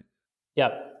 yeah.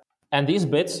 Yeah. And these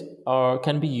bits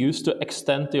can be used to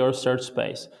extend your search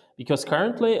space. Because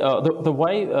currently, the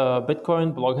way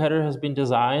Bitcoin block header has been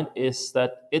designed is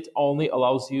that it only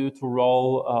allows you to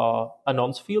roll a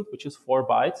nonce field, which is 4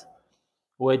 bytes,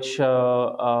 which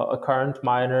a current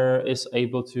miner is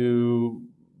able to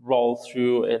roll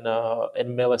through in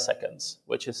milliseconds,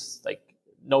 which is like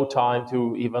no time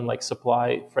to even like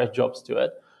supply fresh jobs to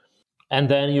it. And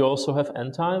then you also have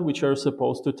end time, which are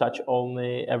supposed to touch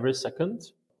only every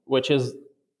second, which is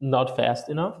not fast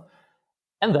enough.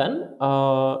 And then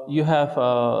you have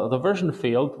the version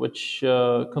field, which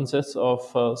consists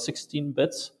of 16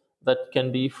 bits that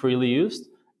can be freely used.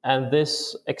 And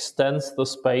this extends the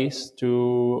space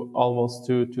to almost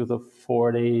to the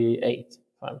 48, if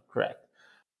I'm correct.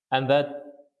 And that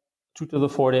 2 to the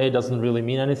 48 doesn't really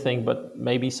mean anything, but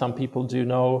maybe some people do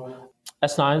know.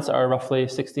 S9s are roughly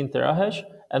 16 terahash,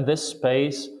 and this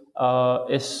space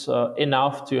is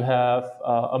enough to have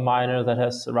a miner that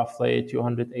has roughly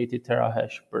 280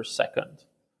 terahash per second.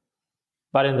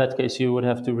 But in that case, you would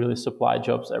have to really supply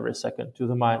jobs every second to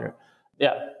the miner.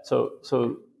 Yeah,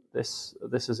 so this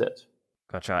is it.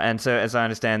 Gotcha. And so, as I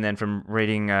understand then from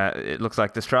reading, it looks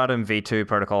like the Stratum v2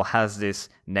 protocol has this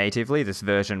natively, this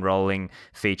version rolling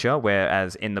feature,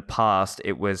 whereas in the past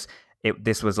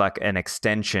this was like an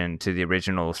extension to the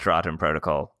original Stratum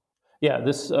protocol. Yeah,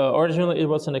 this originally it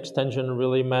was an extension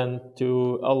really meant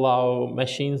to allow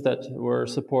machines that were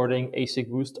supporting ASIC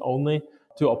boost only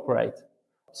to operate.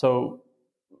 So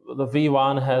the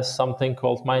V1 has something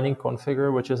called mining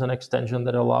configure, which is an extension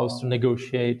that allows to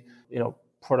negotiate,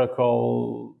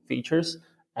 protocol features.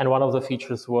 And one of the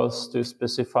features was to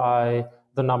specify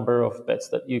the number of bits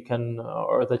that you can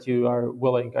or that you are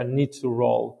willing and need to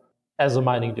roll as a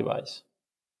mining device.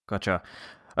 Gotcha.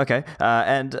 Okay,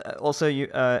 and also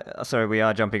sorry, we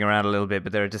are jumping around a little bit,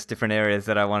 but there are just different areas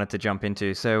that I wanted to jump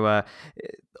into. So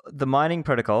the mining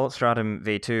protocol, Stratum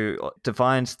v2,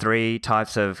 defines 3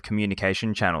 types of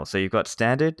communication channels. So you've got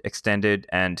standard, extended,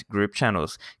 and group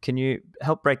channels. Can you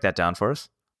help break that down for us?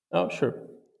 Oh, sure.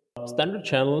 Standard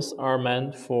channels are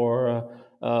meant for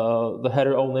the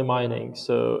header-only mining.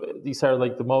 So these are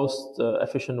like the most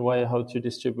efficient way how to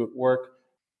distribute work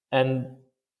and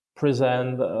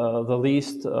present the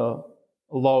least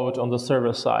load on the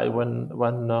server side when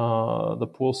the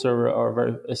pool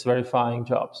server is verifying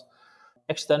jobs.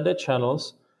 Extended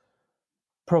channels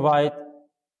provide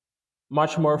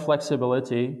much more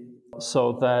flexibility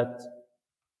so that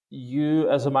you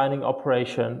as a mining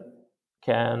operation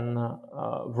can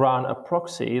run a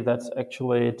proxy that's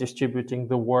actually distributing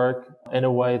the work in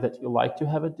a way that you like to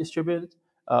have it distributed.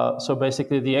 So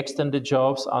basically, the extended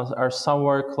jobs are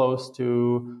somewhere close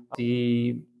to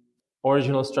the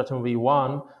original Stratum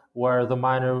v1, where the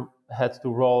miner had to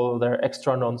roll their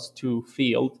extranons2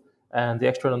 field. And the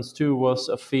extranons2 was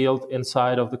a field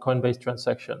inside of the Coinbase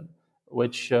transaction,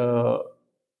 which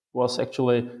was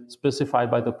actually specified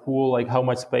by the pool, like how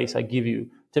much space I give you.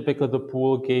 Typically, the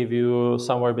pool gave you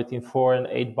somewhere between 4 and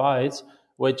 8 bytes,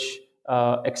 which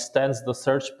extends the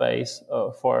search space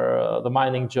for the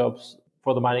mining job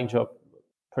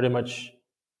pretty much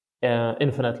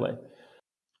infinitely.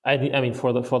 I mean,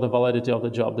 for the validity of the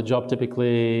job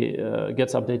typically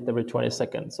gets updated every 20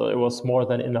 seconds. So it was more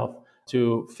than enough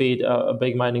to feed a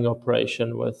big mining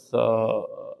operation with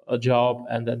a job,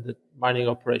 and then the mining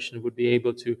operation would be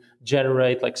able to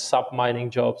generate like sub-mining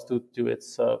jobs to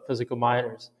its physical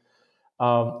miners.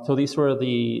 So this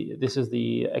is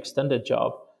the extended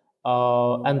job,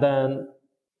 and then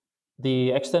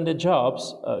the extended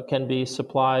jobs can be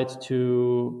supplied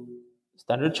to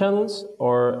standard channels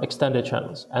or extended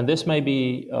channels. And this may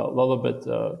be a little bit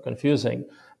confusing,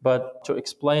 but to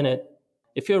explain it,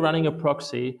 if you're running a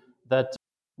proxy that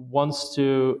wants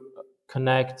to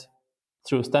connect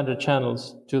through standard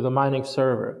channels to the mining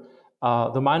server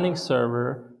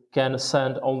can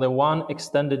send only one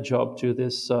extended job to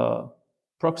this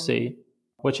proxy,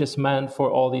 which is meant for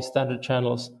all these standard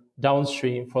channels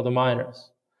downstream for the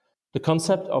miners. The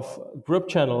concept of group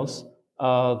channels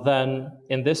then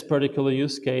in this particular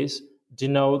use case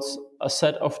denotes a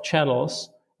set of channels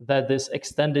that this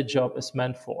extended job is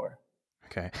meant for.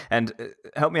 Okay. And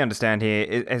help me understand here,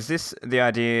 is this the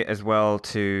idea as well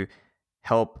to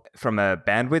help from a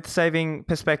bandwidth saving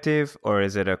perspective, or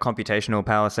is it a computational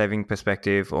power saving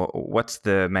perspective, or what's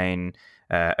the main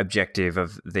objective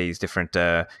of these different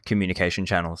communication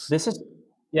channels?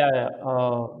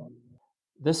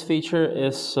 This feature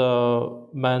is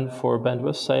meant for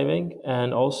bandwidth saving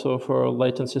and also for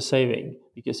latency saving,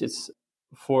 because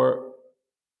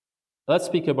let's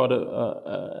speak about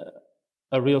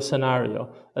a real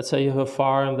scenario. Let's say you have a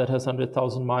farm that has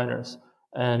 100,000 miners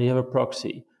and you have a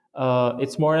proxy.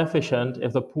 It's more efficient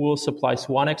if the pool supplies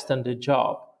one extended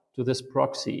job to this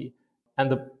proxy,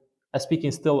 and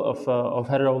speaking still of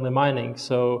header-only mining,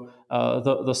 so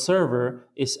the server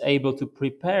is able to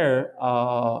prepare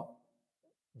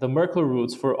the Merkle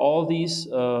routes for all these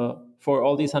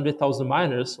 100,000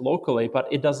 miners locally, but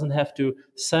it doesn't have to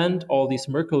send all these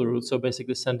Merkle routes. So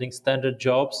basically, sending standard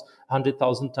jobs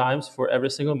 100,000 times for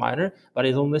every single miner, but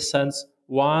it only sends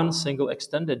one single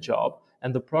extended job,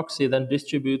 and the proxy then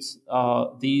distributes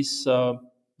these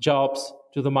jobs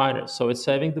to the miners. So it's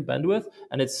saving the bandwidth,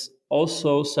 and it's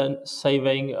also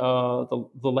saving the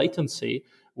latency,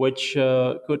 which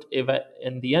could,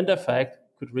 in the end effect,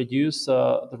 could reduce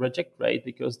the reject rate,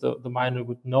 because the miner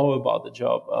would know about the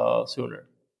job sooner.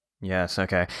 Yes,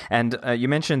 okay. And you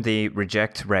mentioned the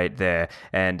reject rate there,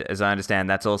 and as I understand,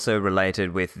 that's also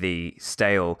related with the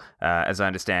stale. As I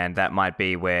understand, that might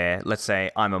be where, let's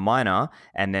say, I'm a miner,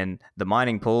 and then the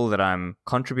mining pool that I'm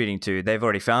contributing to, they've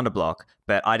already found a block,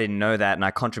 but I didn't know that, and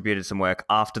I contributed some work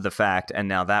after the fact, and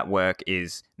now that work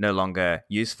is no longer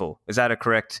useful. Is that a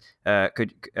correct?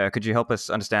 Could you help us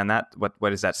understand that?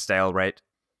 What is that stale rate?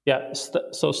 Yeah,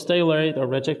 so stale rate or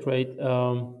reject rate.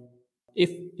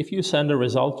 If you send a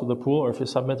result to the pool or if you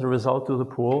submit a result to the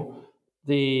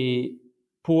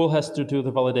pool has to do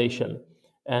the validation,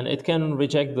 and it can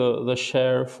reject the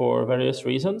share for various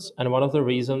reasons. And one of the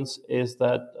reasons is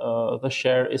that the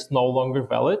share is no longer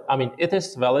valid. I mean, it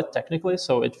is valid technically,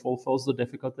 so it fulfills the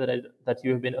difficulty that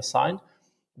you have been assigned,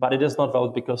 but it is not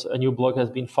valid because a new block has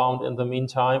been found in the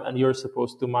meantime, and you're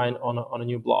supposed to mine on a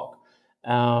new block.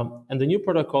 And the new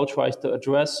protocol tries to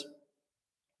address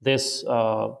this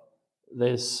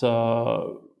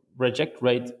reject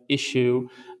rate issue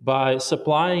by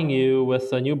supplying you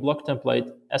with a new block template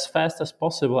as fast as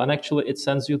possible, and actually it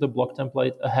sends you the block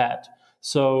template ahead.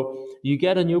 So you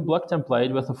get a new block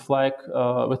template with a flag,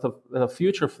 with a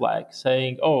future flag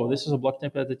saying, "Oh, this is a block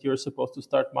template that you're supposed to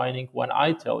start mining when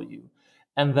I tell you."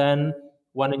 And then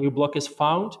when a new block is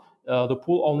found, the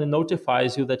pool only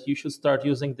notifies you that you should start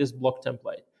using this block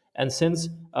template. And since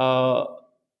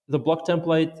the block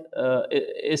template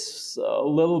is a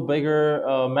little bigger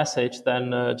message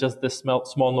than just this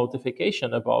small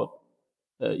notification about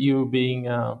you being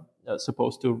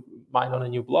supposed to mine on a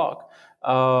new block.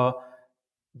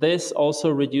 This also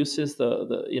reduces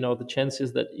the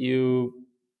chances that you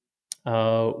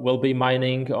will be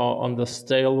mining on the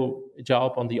stale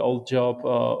job, on the old job,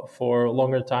 for a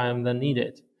longer time than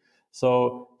needed.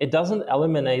 So it doesn't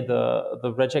eliminate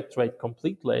the reject rate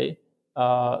completely.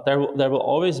 There will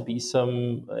always be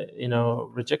some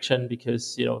rejection,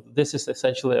 because this is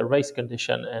essentially a race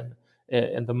condition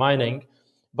in the mining,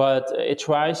 but it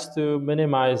tries to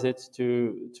minimize it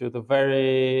to the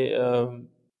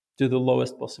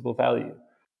lowest possible value.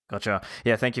 Gotcha.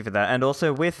 Yeah, thank you for that. And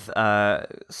also with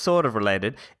sort of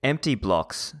related, empty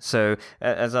blocks. So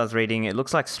as I was reading, it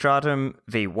looks like Stratum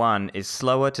v1 is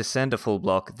slower to send a full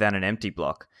block than an empty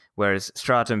block, whereas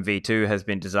Stratum v2 has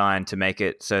been designed to make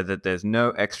it so that there's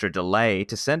no extra delay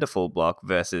to send a full block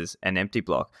versus an empty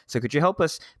block. So could you help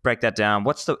us break that down?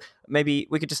 Maybe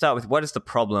we could just start with, what is the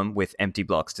problem with empty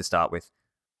blocks to start with?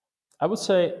 I would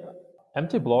say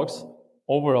empty blocks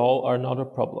overall are not a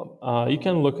problem. You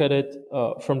can look at it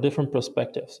from different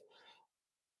perspectives.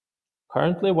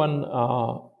 Currently, when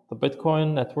the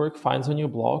Bitcoin network finds a new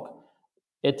block,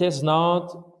 it is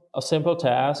not a simple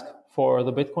task for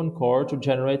the Bitcoin core to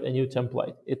generate a new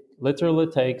template. It literally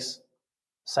takes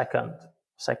seconds.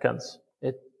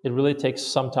 It really takes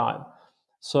some time.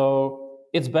 So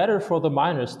it's better for the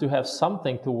miners to have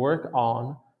something to work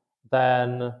on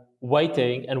than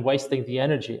waiting and wasting the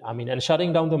energy. I mean, and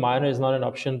shutting down the miner is not an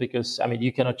option, because I mean,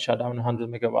 you cannot shut down a 100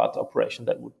 megawatt operation.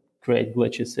 That would create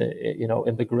glitches,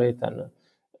 in the grid, and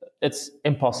it's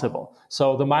impossible.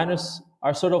 So the miners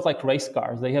are sort of like race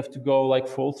cars. They have to go like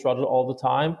full throttle all the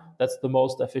time. That's the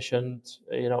most efficient,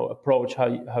 approach how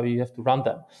you have to run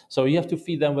them. So you have to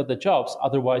feed them with the jobs.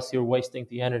 Otherwise, you're wasting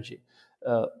the energy.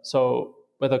 So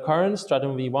with the current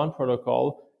Stratum v1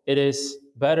 protocol, it is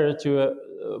better to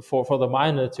for the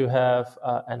miner to have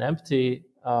an empty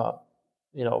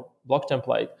block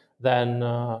template than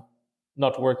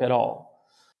not work at all.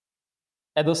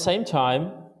 At the same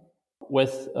time,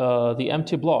 with the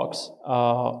empty blocks,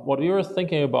 what we were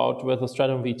thinking about with the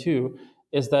Stratum v2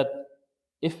 is that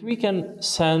if we can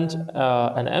send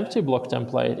an empty block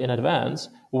template in advance,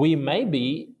 we may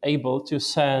be able to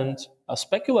send a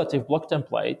speculative block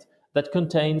template that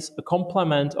contains a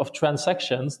complement of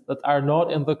transactions that are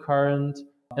not in the current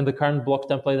block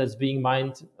template that's being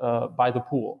mined by the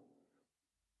pool.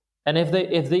 And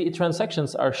if the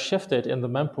transactions are shifted in the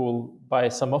mempool by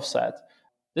some offset,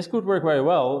 this could work very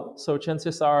well. So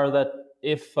chances are that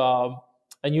if a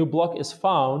new block is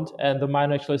found and the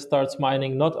miner actually starts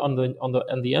mining not on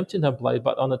the empty template,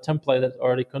 but on a template that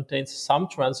already contains some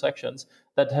transactions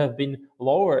that have been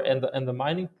lower in the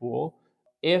mining pool,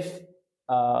 if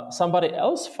somebody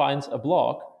else finds a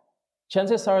block,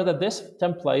 chances are that this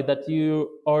template that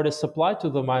you already supplied to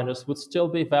the miners would still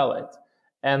be valid.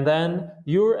 And then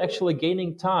you're actually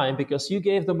gaining time because you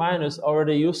gave the miners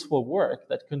already useful work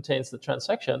that contains the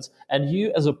transactions. And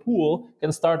you, as a pool,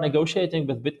 can start negotiating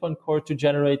with Bitcoin Core to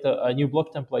generate a new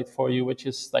block template for you, which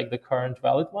is like the current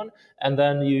valid one. And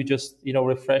then you just,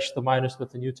 refresh the miners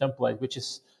with the new template, which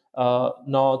is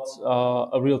not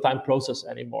a real-time process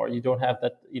anymore. You don't have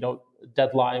that,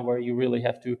 deadline where you really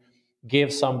have to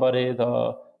give somebody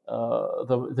the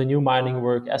the new mining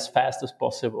work as fast as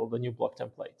possible, the new block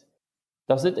template.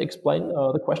 Does it explain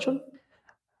the question?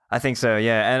 I think so,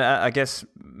 yeah. And I guess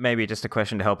maybe just a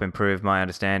question to help improve my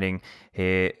understanding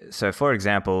here. So, for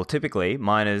example, typically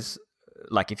miners,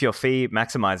 like if you're fee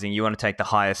maximizing, you want to take the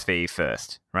highest fee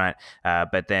first, right?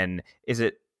 But then is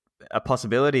it a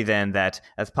possibility then that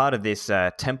as part of this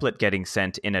template getting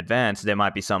sent in advance, there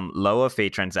might be some lower fee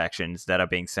transactions that are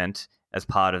being sent as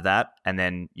part of that? And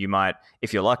then you might,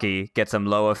 if you're lucky, get some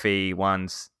lower fee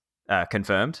ones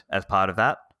confirmed as part of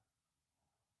that?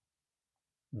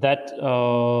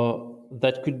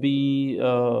 That could be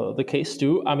the case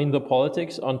too. I mean, the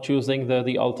politics on choosing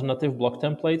the alternative block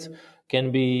templates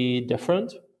can be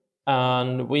different,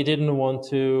 and we didn't want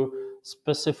to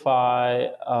specify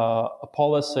a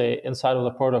policy inside of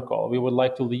the protocol. We would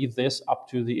like to leave this up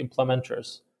to the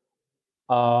implementers.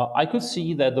 I could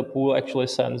see that the pool actually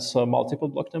sends multiple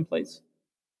block templates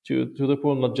to the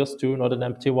pool, not just two, not an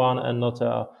empty one and not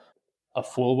a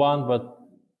full one, but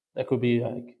there could be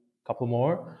like a couple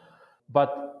more.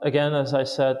 But again, as I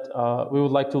said, we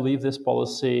would like to leave this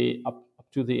policy up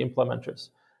to the implementers.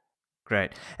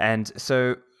 Great. And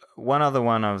so one other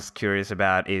one I was curious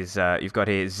about is you've got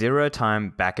here zero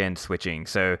time backend switching.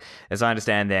 So as I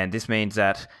understand then, this means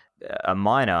that a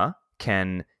miner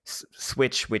can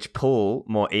switch which pool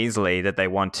more easily that they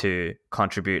want to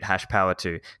contribute hash power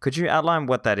to. Could you outline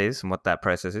what that is and what that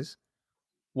process is?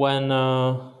 When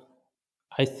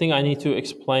I think I need to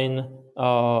explain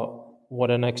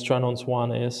what an extra nonce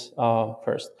one is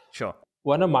first. Sure.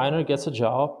 When a miner gets a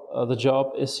job, the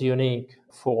job is unique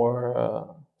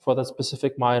for that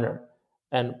specific miner,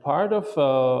 and part of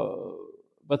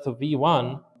but the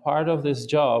V1 part of this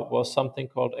job was something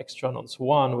called extra nonce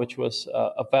one, which was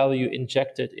a value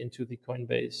injected into the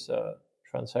Coinbase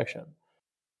transaction.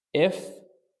 If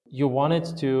you wanted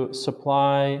to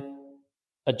supply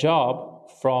a job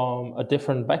from a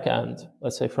different backend,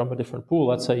 let's say from a different pool,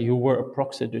 let's say you were a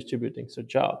proxy distributing some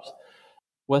jobs.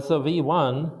 With a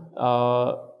V1,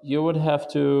 you would have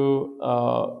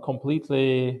to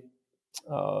completely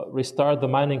restart the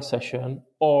mining session,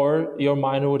 or your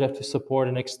miner would have to support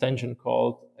an extension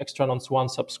called extra nonce one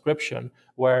subscription,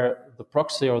 where the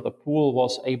proxy or the pool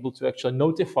was able to actually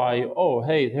notify you, oh,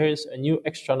 hey, there's a new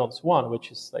extra nonce one,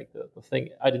 which is like the thing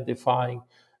identifying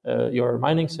your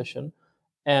mining session.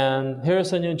 And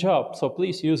here's a new job, so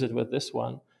please use it with this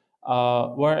one.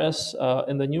 Whereas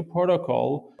in the new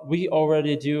protocol, we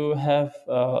already do have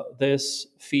this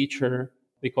feature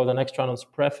we call an extra nonce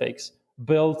prefix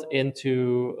built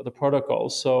into the protocol.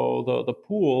 So the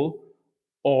pool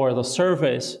or the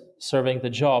service serving the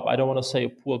job, I don't want to say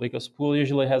pool because pool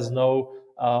usually has no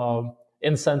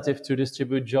incentive to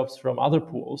distribute jobs from other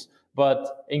pools.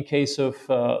 But in case of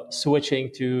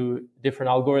switching to different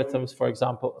algorithms, for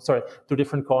example, to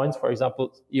different coins, for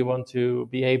example, you want to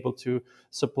be able to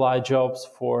supply jobs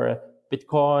for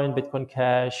Bitcoin, Bitcoin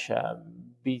Cash,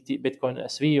 Bitcoin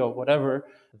SV or whatever,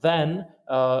 then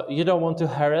you don't want to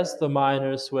harass the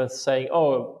miners with saying,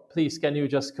 oh, please, can you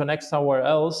just connect somewhere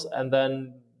else? And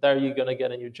then there you're going to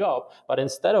get a new job. But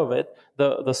instead of it,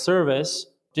 the service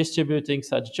distributing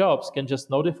such jobs can just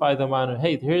notify the miner,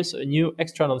 hey, here's a new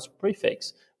extra nonce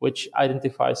prefix, which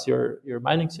identifies your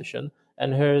mining session.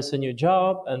 And here's a new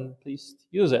job, and please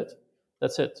use it.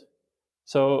 That's it.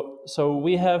 So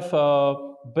we have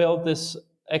built this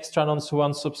extra nonce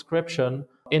one subscription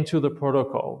into the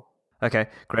protocol. Okay,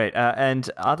 great. And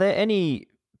are there any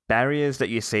barriers that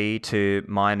you see to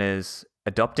miners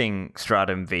adopting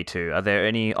Stratum v2? Are there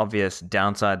any obvious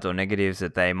downsides or negatives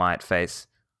that they might face?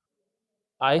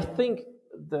 I think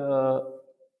the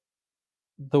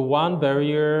one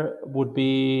barrier would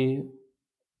be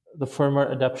the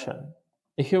firmware adoption.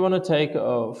 If you want to take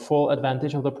a full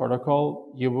advantage of the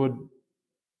protocol,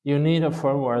 you need a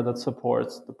firmware that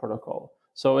supports the protocol.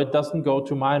 So it doesn't go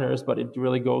to miners, but it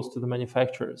really goes to the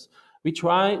manufacturers. We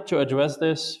try to address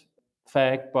this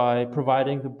fact by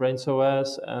providing the Braiins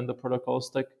OS and the protocol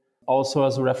stack also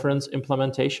as a reference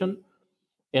implementation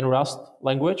in Rust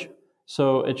language.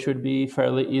 So it should be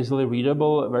fairly easily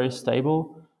readable, very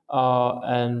stable,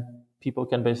 and people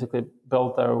can basically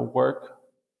build their work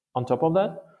on top of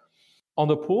that. On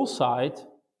the pool side,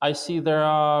 I see there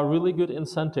are really good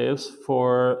incentives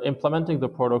for implementing the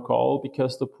protocol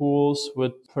because the pools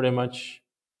would pretty much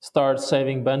start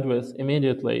saving bandwidth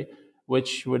immediately,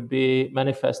 which would be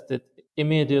manifested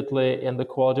immediately in the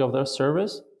quality of their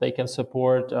service. They can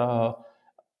support,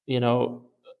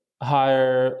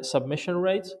 higher submission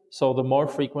rates. So the more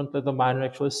frequently the miner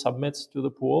actually submits to the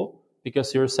pool,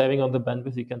 because you're saving on the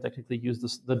bandwidth, you can technically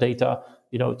use the data,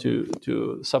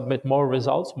 to submit more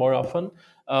results more often.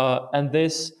 And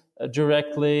this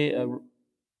directly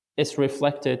is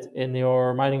reflected in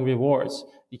your mining rewards,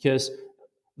 because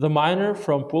the miner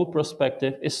from pool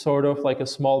perspective is sort of like a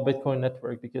small Bitcoin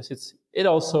network, because it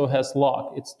also has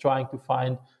luck. It's trying to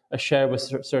find a share with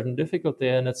certain difficulty,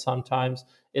 and sometimes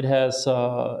it has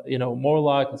more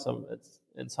luck, and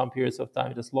in some periods of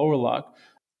time it has lower luck.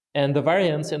 And the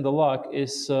variance in the luck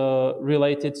is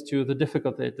related to the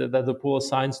difficulty that the pool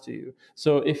assigns to you.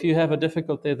 So if you have a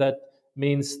difficulty that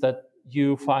means that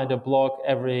you find a block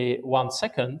every 1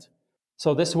 second,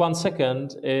 so this 1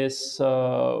 second is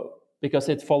because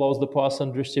it follows the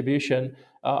Poisson distribution.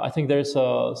 I think there's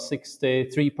a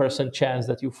 63% chance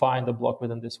that you find a block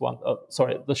within this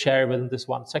the share within this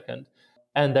 1 second.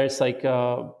 And there's like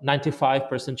a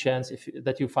 95% chance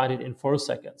that you find it in 4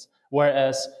 seconds.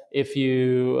 Whereas if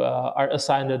you are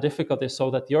assigned a difficulty so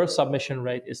that your submission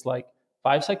rate is like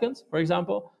 5 seconds, for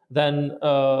example, then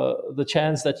the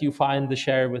chance that you find the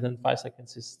share within 5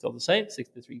 seconds is still the same,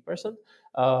 63%.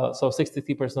 So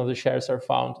 63% of the shares are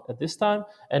found at this time,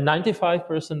 and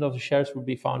 95% of the shares will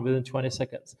be found within 20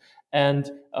 seconds. And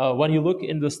when you look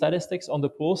in the statistics on the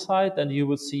pool side, then you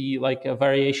would see like a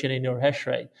variation in your hash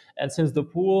rate. And since the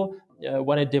pool,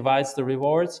 when it divides the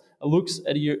rewards, looks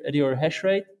at your hash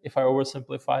rate, if I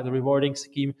oversimplify the rewarding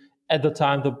scheme, at the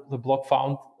time the block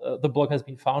has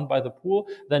been found by the pool,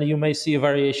 then you may see a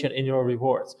variation in your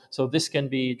rewards. So this can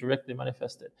be directly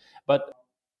manifested. But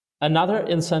another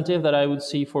incentive that I would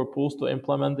see for pools to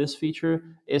implement this feature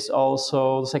is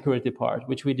also the security part,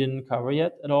 which we didn't cover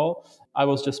yet at all. I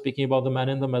was just speaking about the man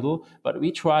in the middle, but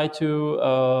we try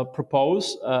to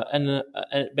propose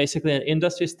basically an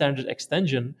industry standard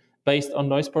extension based on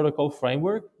Noise Protocol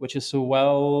Framework, which is a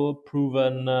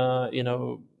well-proven,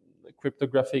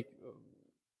 cryptographic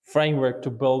framework to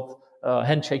build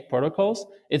handshake protocols.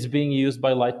 It's being used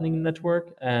by Lightning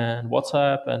Network and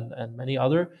WhatsApp and many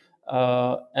other.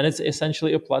 And it's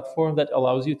essentially a platform that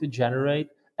allows you to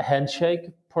generate a handshake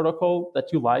protocol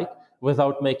that you like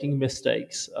without making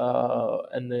mistakes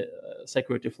and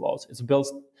security flaws. It's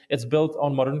built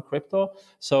on modern crypto,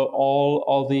 so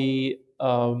all the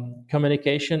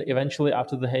communication eventually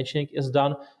after the handshake is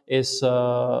done is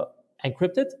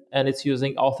encrypted, and it's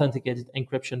using authenticated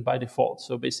encryption by default.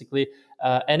 So basically,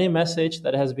 any message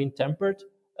that has been tampered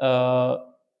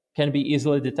can be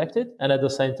easily detected, and at the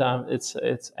same time, it's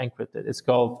encrypted. It's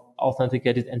called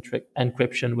authenticated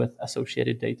encryption with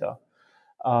associated data.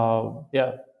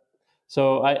 Yeah.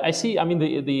 So I see. I mean,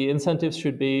 the incentives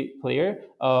should be clear.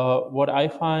 What I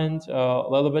find a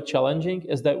little bit challenging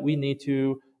is that we need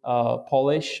to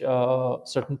polish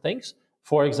certain things.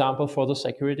 For example, for the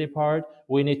security part,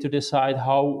 we need to decide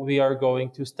how we are going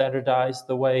to standardize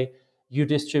the way you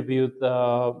distribute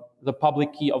the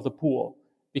public key of the pool,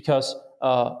 because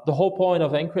the whole point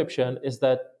of encryption is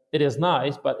that it is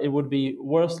nice, but it would be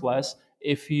worthless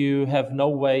if you have no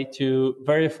way to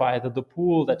verify that the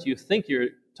pool that you think you're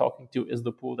talking to is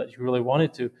the pool that you really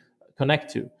wanted to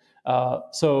connect to.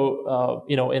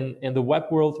 In the web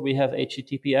world, we have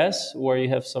HTTPS, where you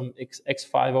have some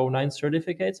X509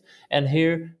 certificates, and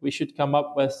here we should come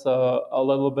up with a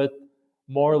little bit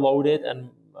more loaded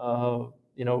and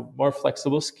more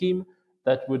flexible scheme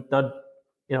that would not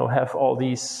have all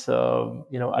these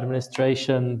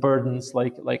administration burdens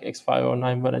like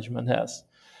X509 management has.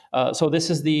 So this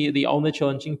is the only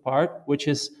challenging part, which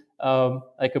is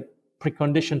like a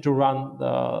precondition to run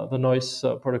the Noise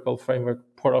Protocol Framework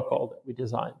protocol that we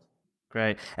designed.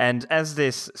 Great. And as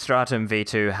this Stratum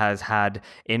V2 has had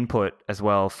input as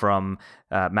well from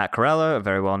Matt Corallo, a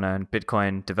very well-known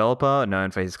Bitcoin developer, known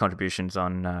for his contributions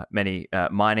on many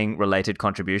mining-related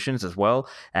contributions as well,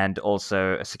 and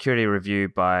also a security review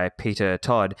by Peter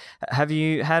Todd. Have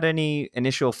you had any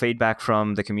initial feedback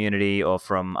from the community or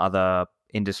from other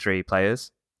industry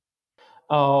players?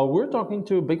 We're talking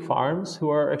to big farms who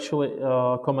are actually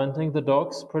commenting the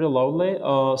docs pretty loudly.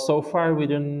 So far, we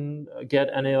didn't get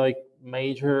any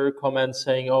major comments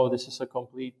saying, "Oh, this is a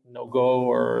complete no-go,"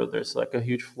 or "There's a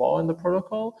huge flaw in the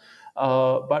protocol."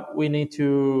 But we need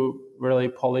to really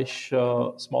polish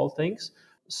small things.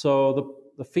 So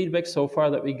the feedback so far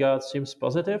that we got seems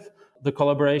positive. The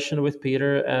collaboration with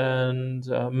Peter and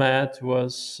Matt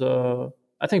was,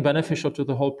 I think, beneficial to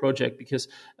the whole project because,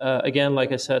 again,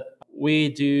 like I said,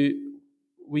 we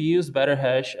use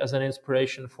BetterHash as an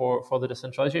inspiration for the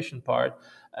decentralization part,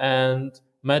 and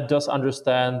Matt does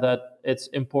understand that it's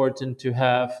important to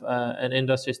have an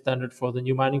industry standard for the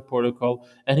new mining protocol,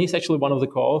 and he's actually one of the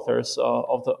co-authors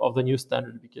of the new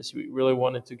standard because we really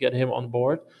wanted to get him on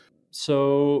board.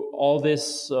 So all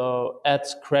this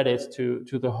adds credit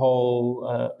to the whole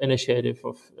initiative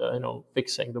of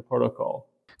fixing the protocol.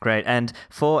 Great. And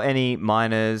for any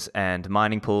miners and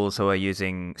mining pools who are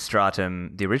using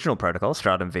Stratum, the original protocol,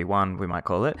 Stratum v1, we might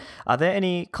call it, are there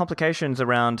any complications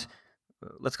around,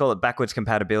 let's call it backwards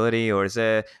compatibility, or is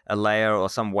there a layer or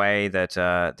some way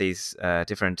that these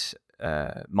different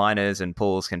miners and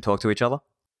pools can talk to each other?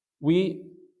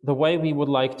 The way we would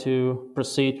like to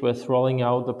proceed with rolling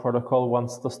out the protocol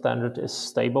once the standard is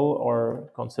stable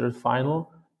or considered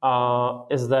final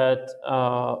is that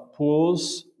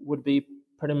pools would be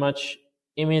pretty much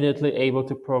immediately able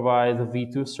to provide the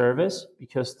V2 service,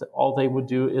 because all they would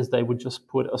do is they would just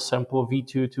put a simple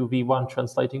V2 to V1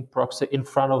 translating proxy in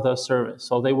front of their service.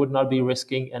 So they would not be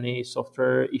risking any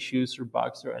software issues or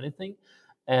bugs or anything.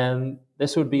 And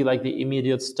this would be like the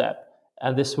immediate step.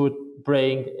 And this would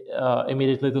bring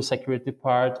immediately the security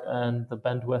part and the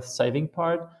bandwidth saving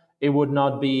part. It would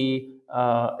not be.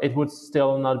 It would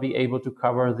still not be able to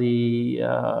cover the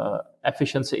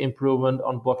efficiency improvement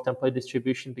on block template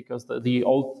distribution, because the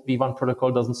old V1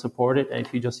 protocol doesn't support it. And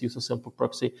if you just use a simple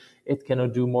proxy, it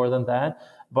cannot do more than that.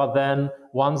 But then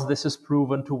once this is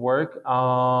proven to work,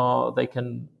 they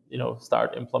can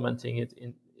start implementing it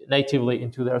natively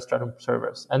into their Stratum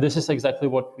servers. And this is exactly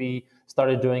what we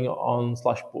started doing on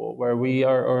Slushpool, where we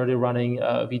are already running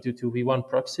a V2 to V1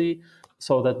 proxy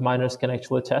so that miners can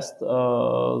actually test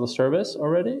the service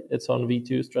already. It's on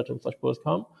V2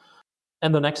 stratum/pool.com.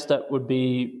 And the next step would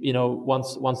be,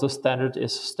 once the standard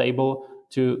is stable,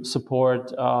 to support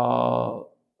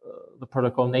the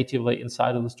protocol natively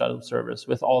inside of the Stratum servers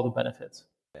with all the benefits.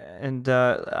 And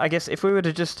I guess if we were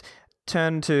to just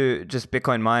turn to just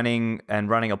Bitcoin mining and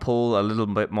running a pool a little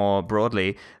bit more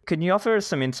broadly, can you offer us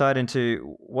some insight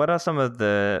into what are some of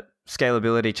the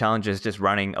scalability challenges just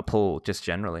running a pool, just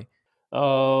generally?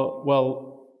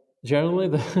 Well, generally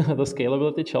the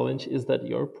scalability challenge is that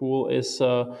your pool is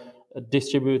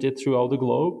distributed throughout the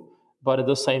globe, but at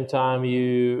the same time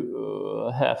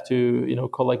you have to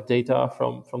collect data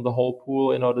from the whole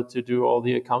pool in order to do all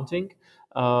the accounting.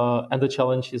 And the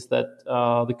challenge is that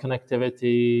the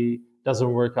connectivity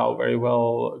doesn't work out very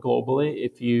well globally.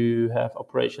 If you have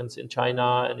operations in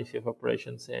China and if you have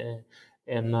operations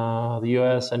in the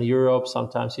US and Europe,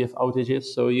 sometimes you have outages.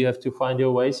 So you have to find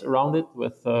your ways around it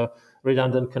with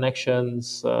redundant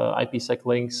connections, IPsec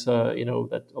links,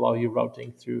 that allow you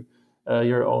routing through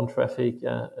your own traffic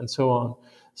and so on.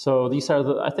 So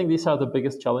I think these are the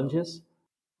biggest challenges.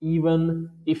 Even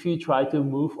if you try to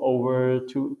move over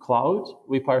to cloud,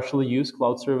 we partially use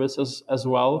cloud services as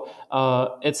well.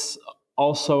 It's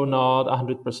also not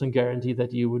 100% guarantee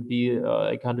that you would be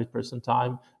 100%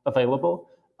 time available.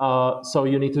 So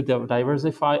you need to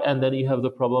diversify, and then you have the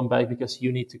problem back because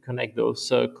you need to connect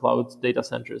those cloud data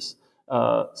centers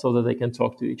so that they can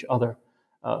talk to each other.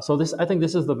 So I think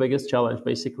this is the biggest challenge,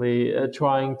 basically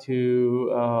trying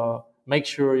to make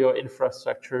sure your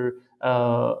infrastructure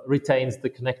retains the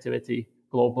connectivity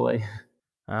globally.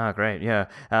 Ah, great. Yeah.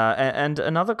 And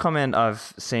another comment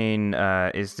I've seen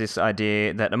is this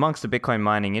idea that amongst the Bitcoin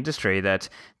mining industry, that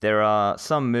there are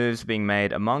some moves being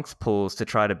made amongst pools to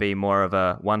try to be more of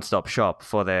a one-stop shop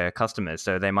for their customers.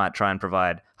 So they might try and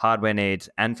provide hardware needs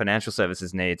and financial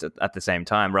services needs at the same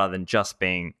time, rather than just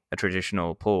being a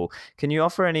traditional pool. Can you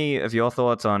offer any of your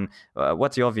thoughts on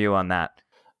what's your view on that?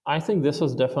 I think this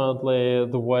is definitely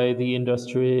the way the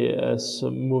industry is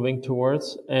moving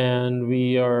towards, and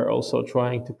we are also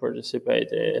trying to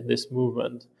participate in this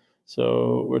movement.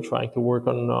 So we're trying to work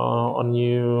on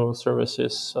new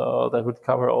services that would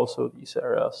cover also these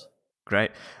areas. Great.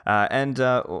 And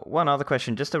one other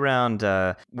question, just around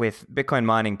with Bitcoin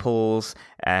mining pools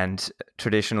and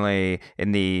traditionally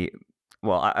in the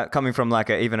coming from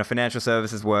like even a financial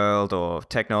services world or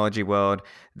technology world,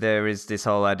 there is this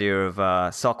whole idea of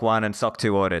SOC 1 and SOC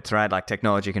 2 audits, right? Like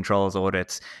technology controls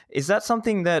audits. Is that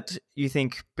something that you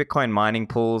think Bitcoin mining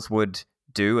pools would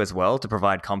do as well to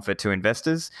provide comfort to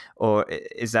investors? Or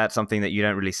is that something that you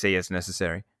don't really see as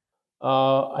necessary?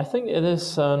 I think it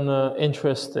is an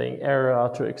interesting area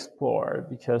to explore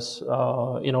because,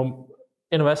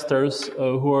 investors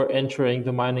who are entering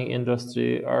the mining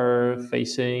industry are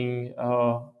facing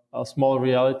a small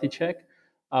reality check.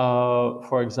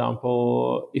 For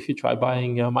example, if you try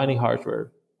buying mining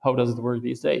hardware, how does it work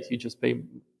these days? You just pay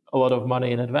a lot of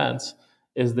money in advance.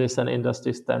 Is this an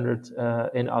industry standard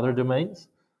in other domains?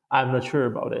 I'm not sure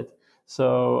about it.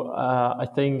 So I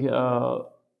think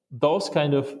those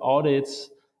kind of audits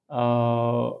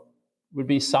would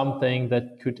be something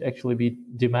that could actually be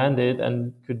demanded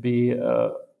and could be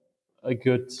a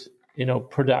good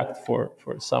product for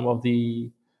some of the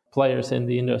players in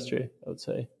the industry, I would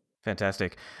say.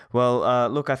 Fantastic. Well,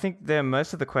 look, I think they're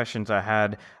most of the questions I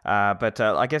had, but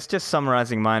I guess just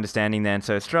summarizing my understanding then.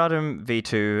 So, Stratum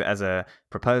v2 as a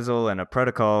proposal and a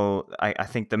protocol, I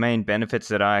think the main benefits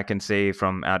that I can see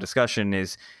from our discussion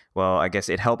is, well, I guess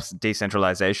it helps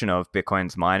decentralization of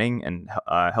Bitcoin's mining and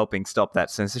helping stop that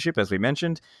censorship, as we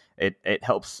mentioned. It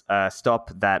helps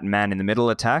stop that man in the middle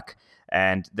attack.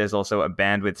 And there's also a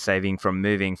bandwidth saving from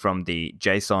moving from the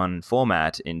JSON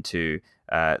format into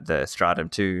the Stratum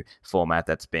 2 format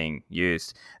that's being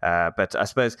used. But I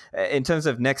suppose in terms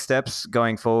of next steps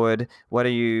going forward, what are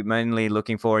you mainly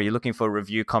looking for? Are you looking for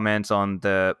review comments on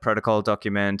the protocol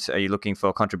document? Are you looking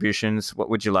for contributions? What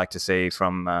would you like to see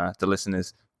from the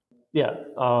listeners? Yeah,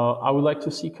 I would like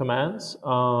to see commands.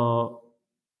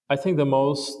 I think the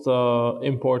most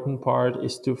important part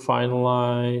is to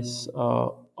finalize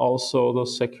also the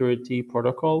security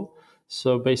protocol.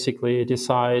 So basically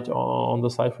decide on the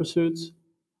cipher suits,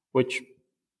 which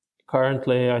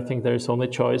currently I think there's only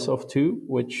choice of two,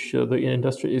 which the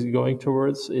industry is going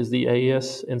towards is the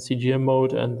AES and CGM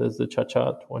mode, and there's the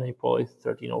ChaCha 20 poly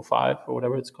 1305 or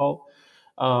whatever it's called.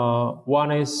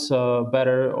 One is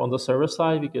better on the server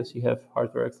side because you have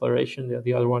hardware acceleration.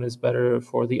 The other one is better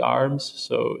for the ARMs.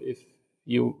 So if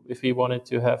you wanted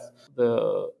to have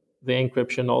the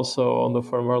encryption also on the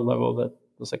firmware level, that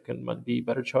the second might be a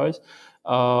better choice.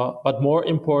 But more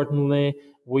importantly,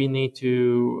 we need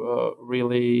to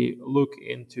really look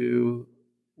into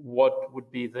what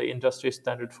would be the industry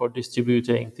standard for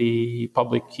distributing the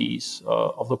public keys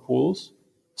of the pools,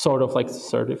 sort of like the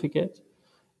certificate.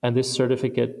 And this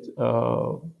certificate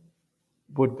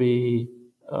would be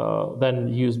then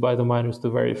used by the miners to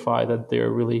verify that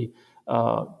they're really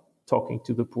talking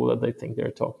to the pool that they think they're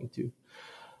talking to.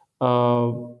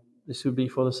 This would be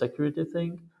for the security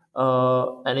thing.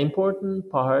 An important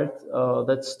part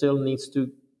that still needs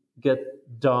to get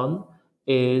done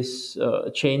is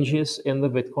changes in the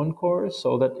Bitcoin core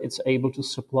so that it's able to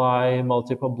supply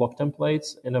multiple block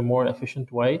templates in a more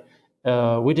efficient way.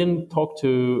 We didn't talk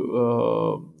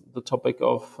to the topic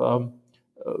of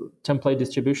template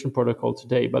distribution protocol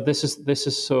today, but this is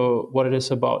what it is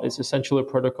about. It's essentially a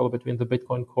protocol between the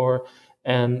Bitcoin core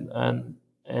and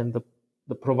the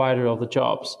provider of the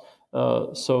jobs,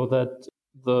 so that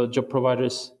the job provider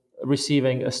is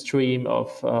receiving a stream of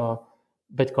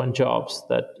Bitcoin jobs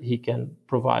that he can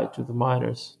provide to the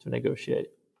miners to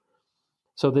negotiate.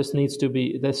 So this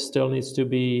still needs to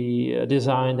be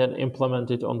designed and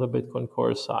implemented on the Bitcoin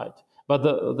Core side. But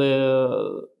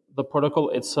the protocol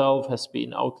itself has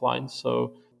been outlined.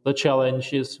 So the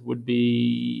challenges would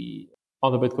be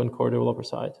on the Bitcoin Core developer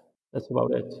side. That's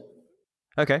about it.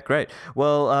 Okay, great.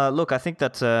 Well, look, I think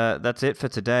that's it for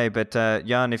today. But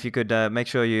Jan, if you could make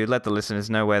sure you let the listeners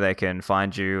know where they can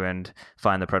find you and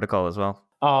find the protocol as well.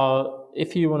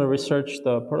 If you want to research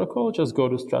the protocol, just go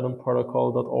to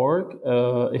stratumprotocol.org.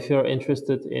 If you're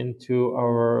interested into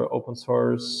our open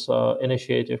source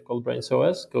initiative called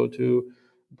BrainsOS, go to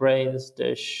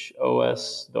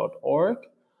brains-os.org.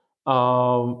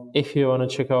 If you want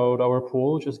to check out our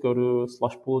pool, just go to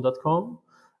slushpool.com.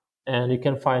 And you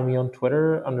can find me on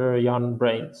Twitter under Jan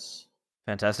Brains.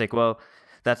 Fantastic. Well,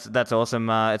 that's awesome.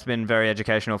 It's been very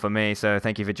educational for me, so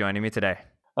thank you for joining me today.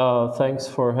 Thanks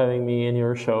for having me in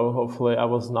your show. Hopefully I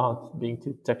was not being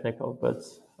too technical, but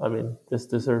I mean, this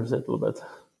deserves it a little bit.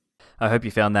 I hope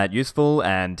you found that useful,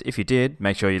 and if you did,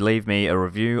 make sure you leave me a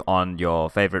review on your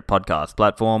favorite podcast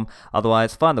platform.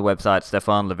 Otherwise, find the website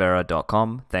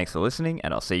stefanlivera.com. Thanks for listening,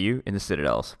 and I'll see you in the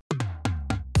Citadels.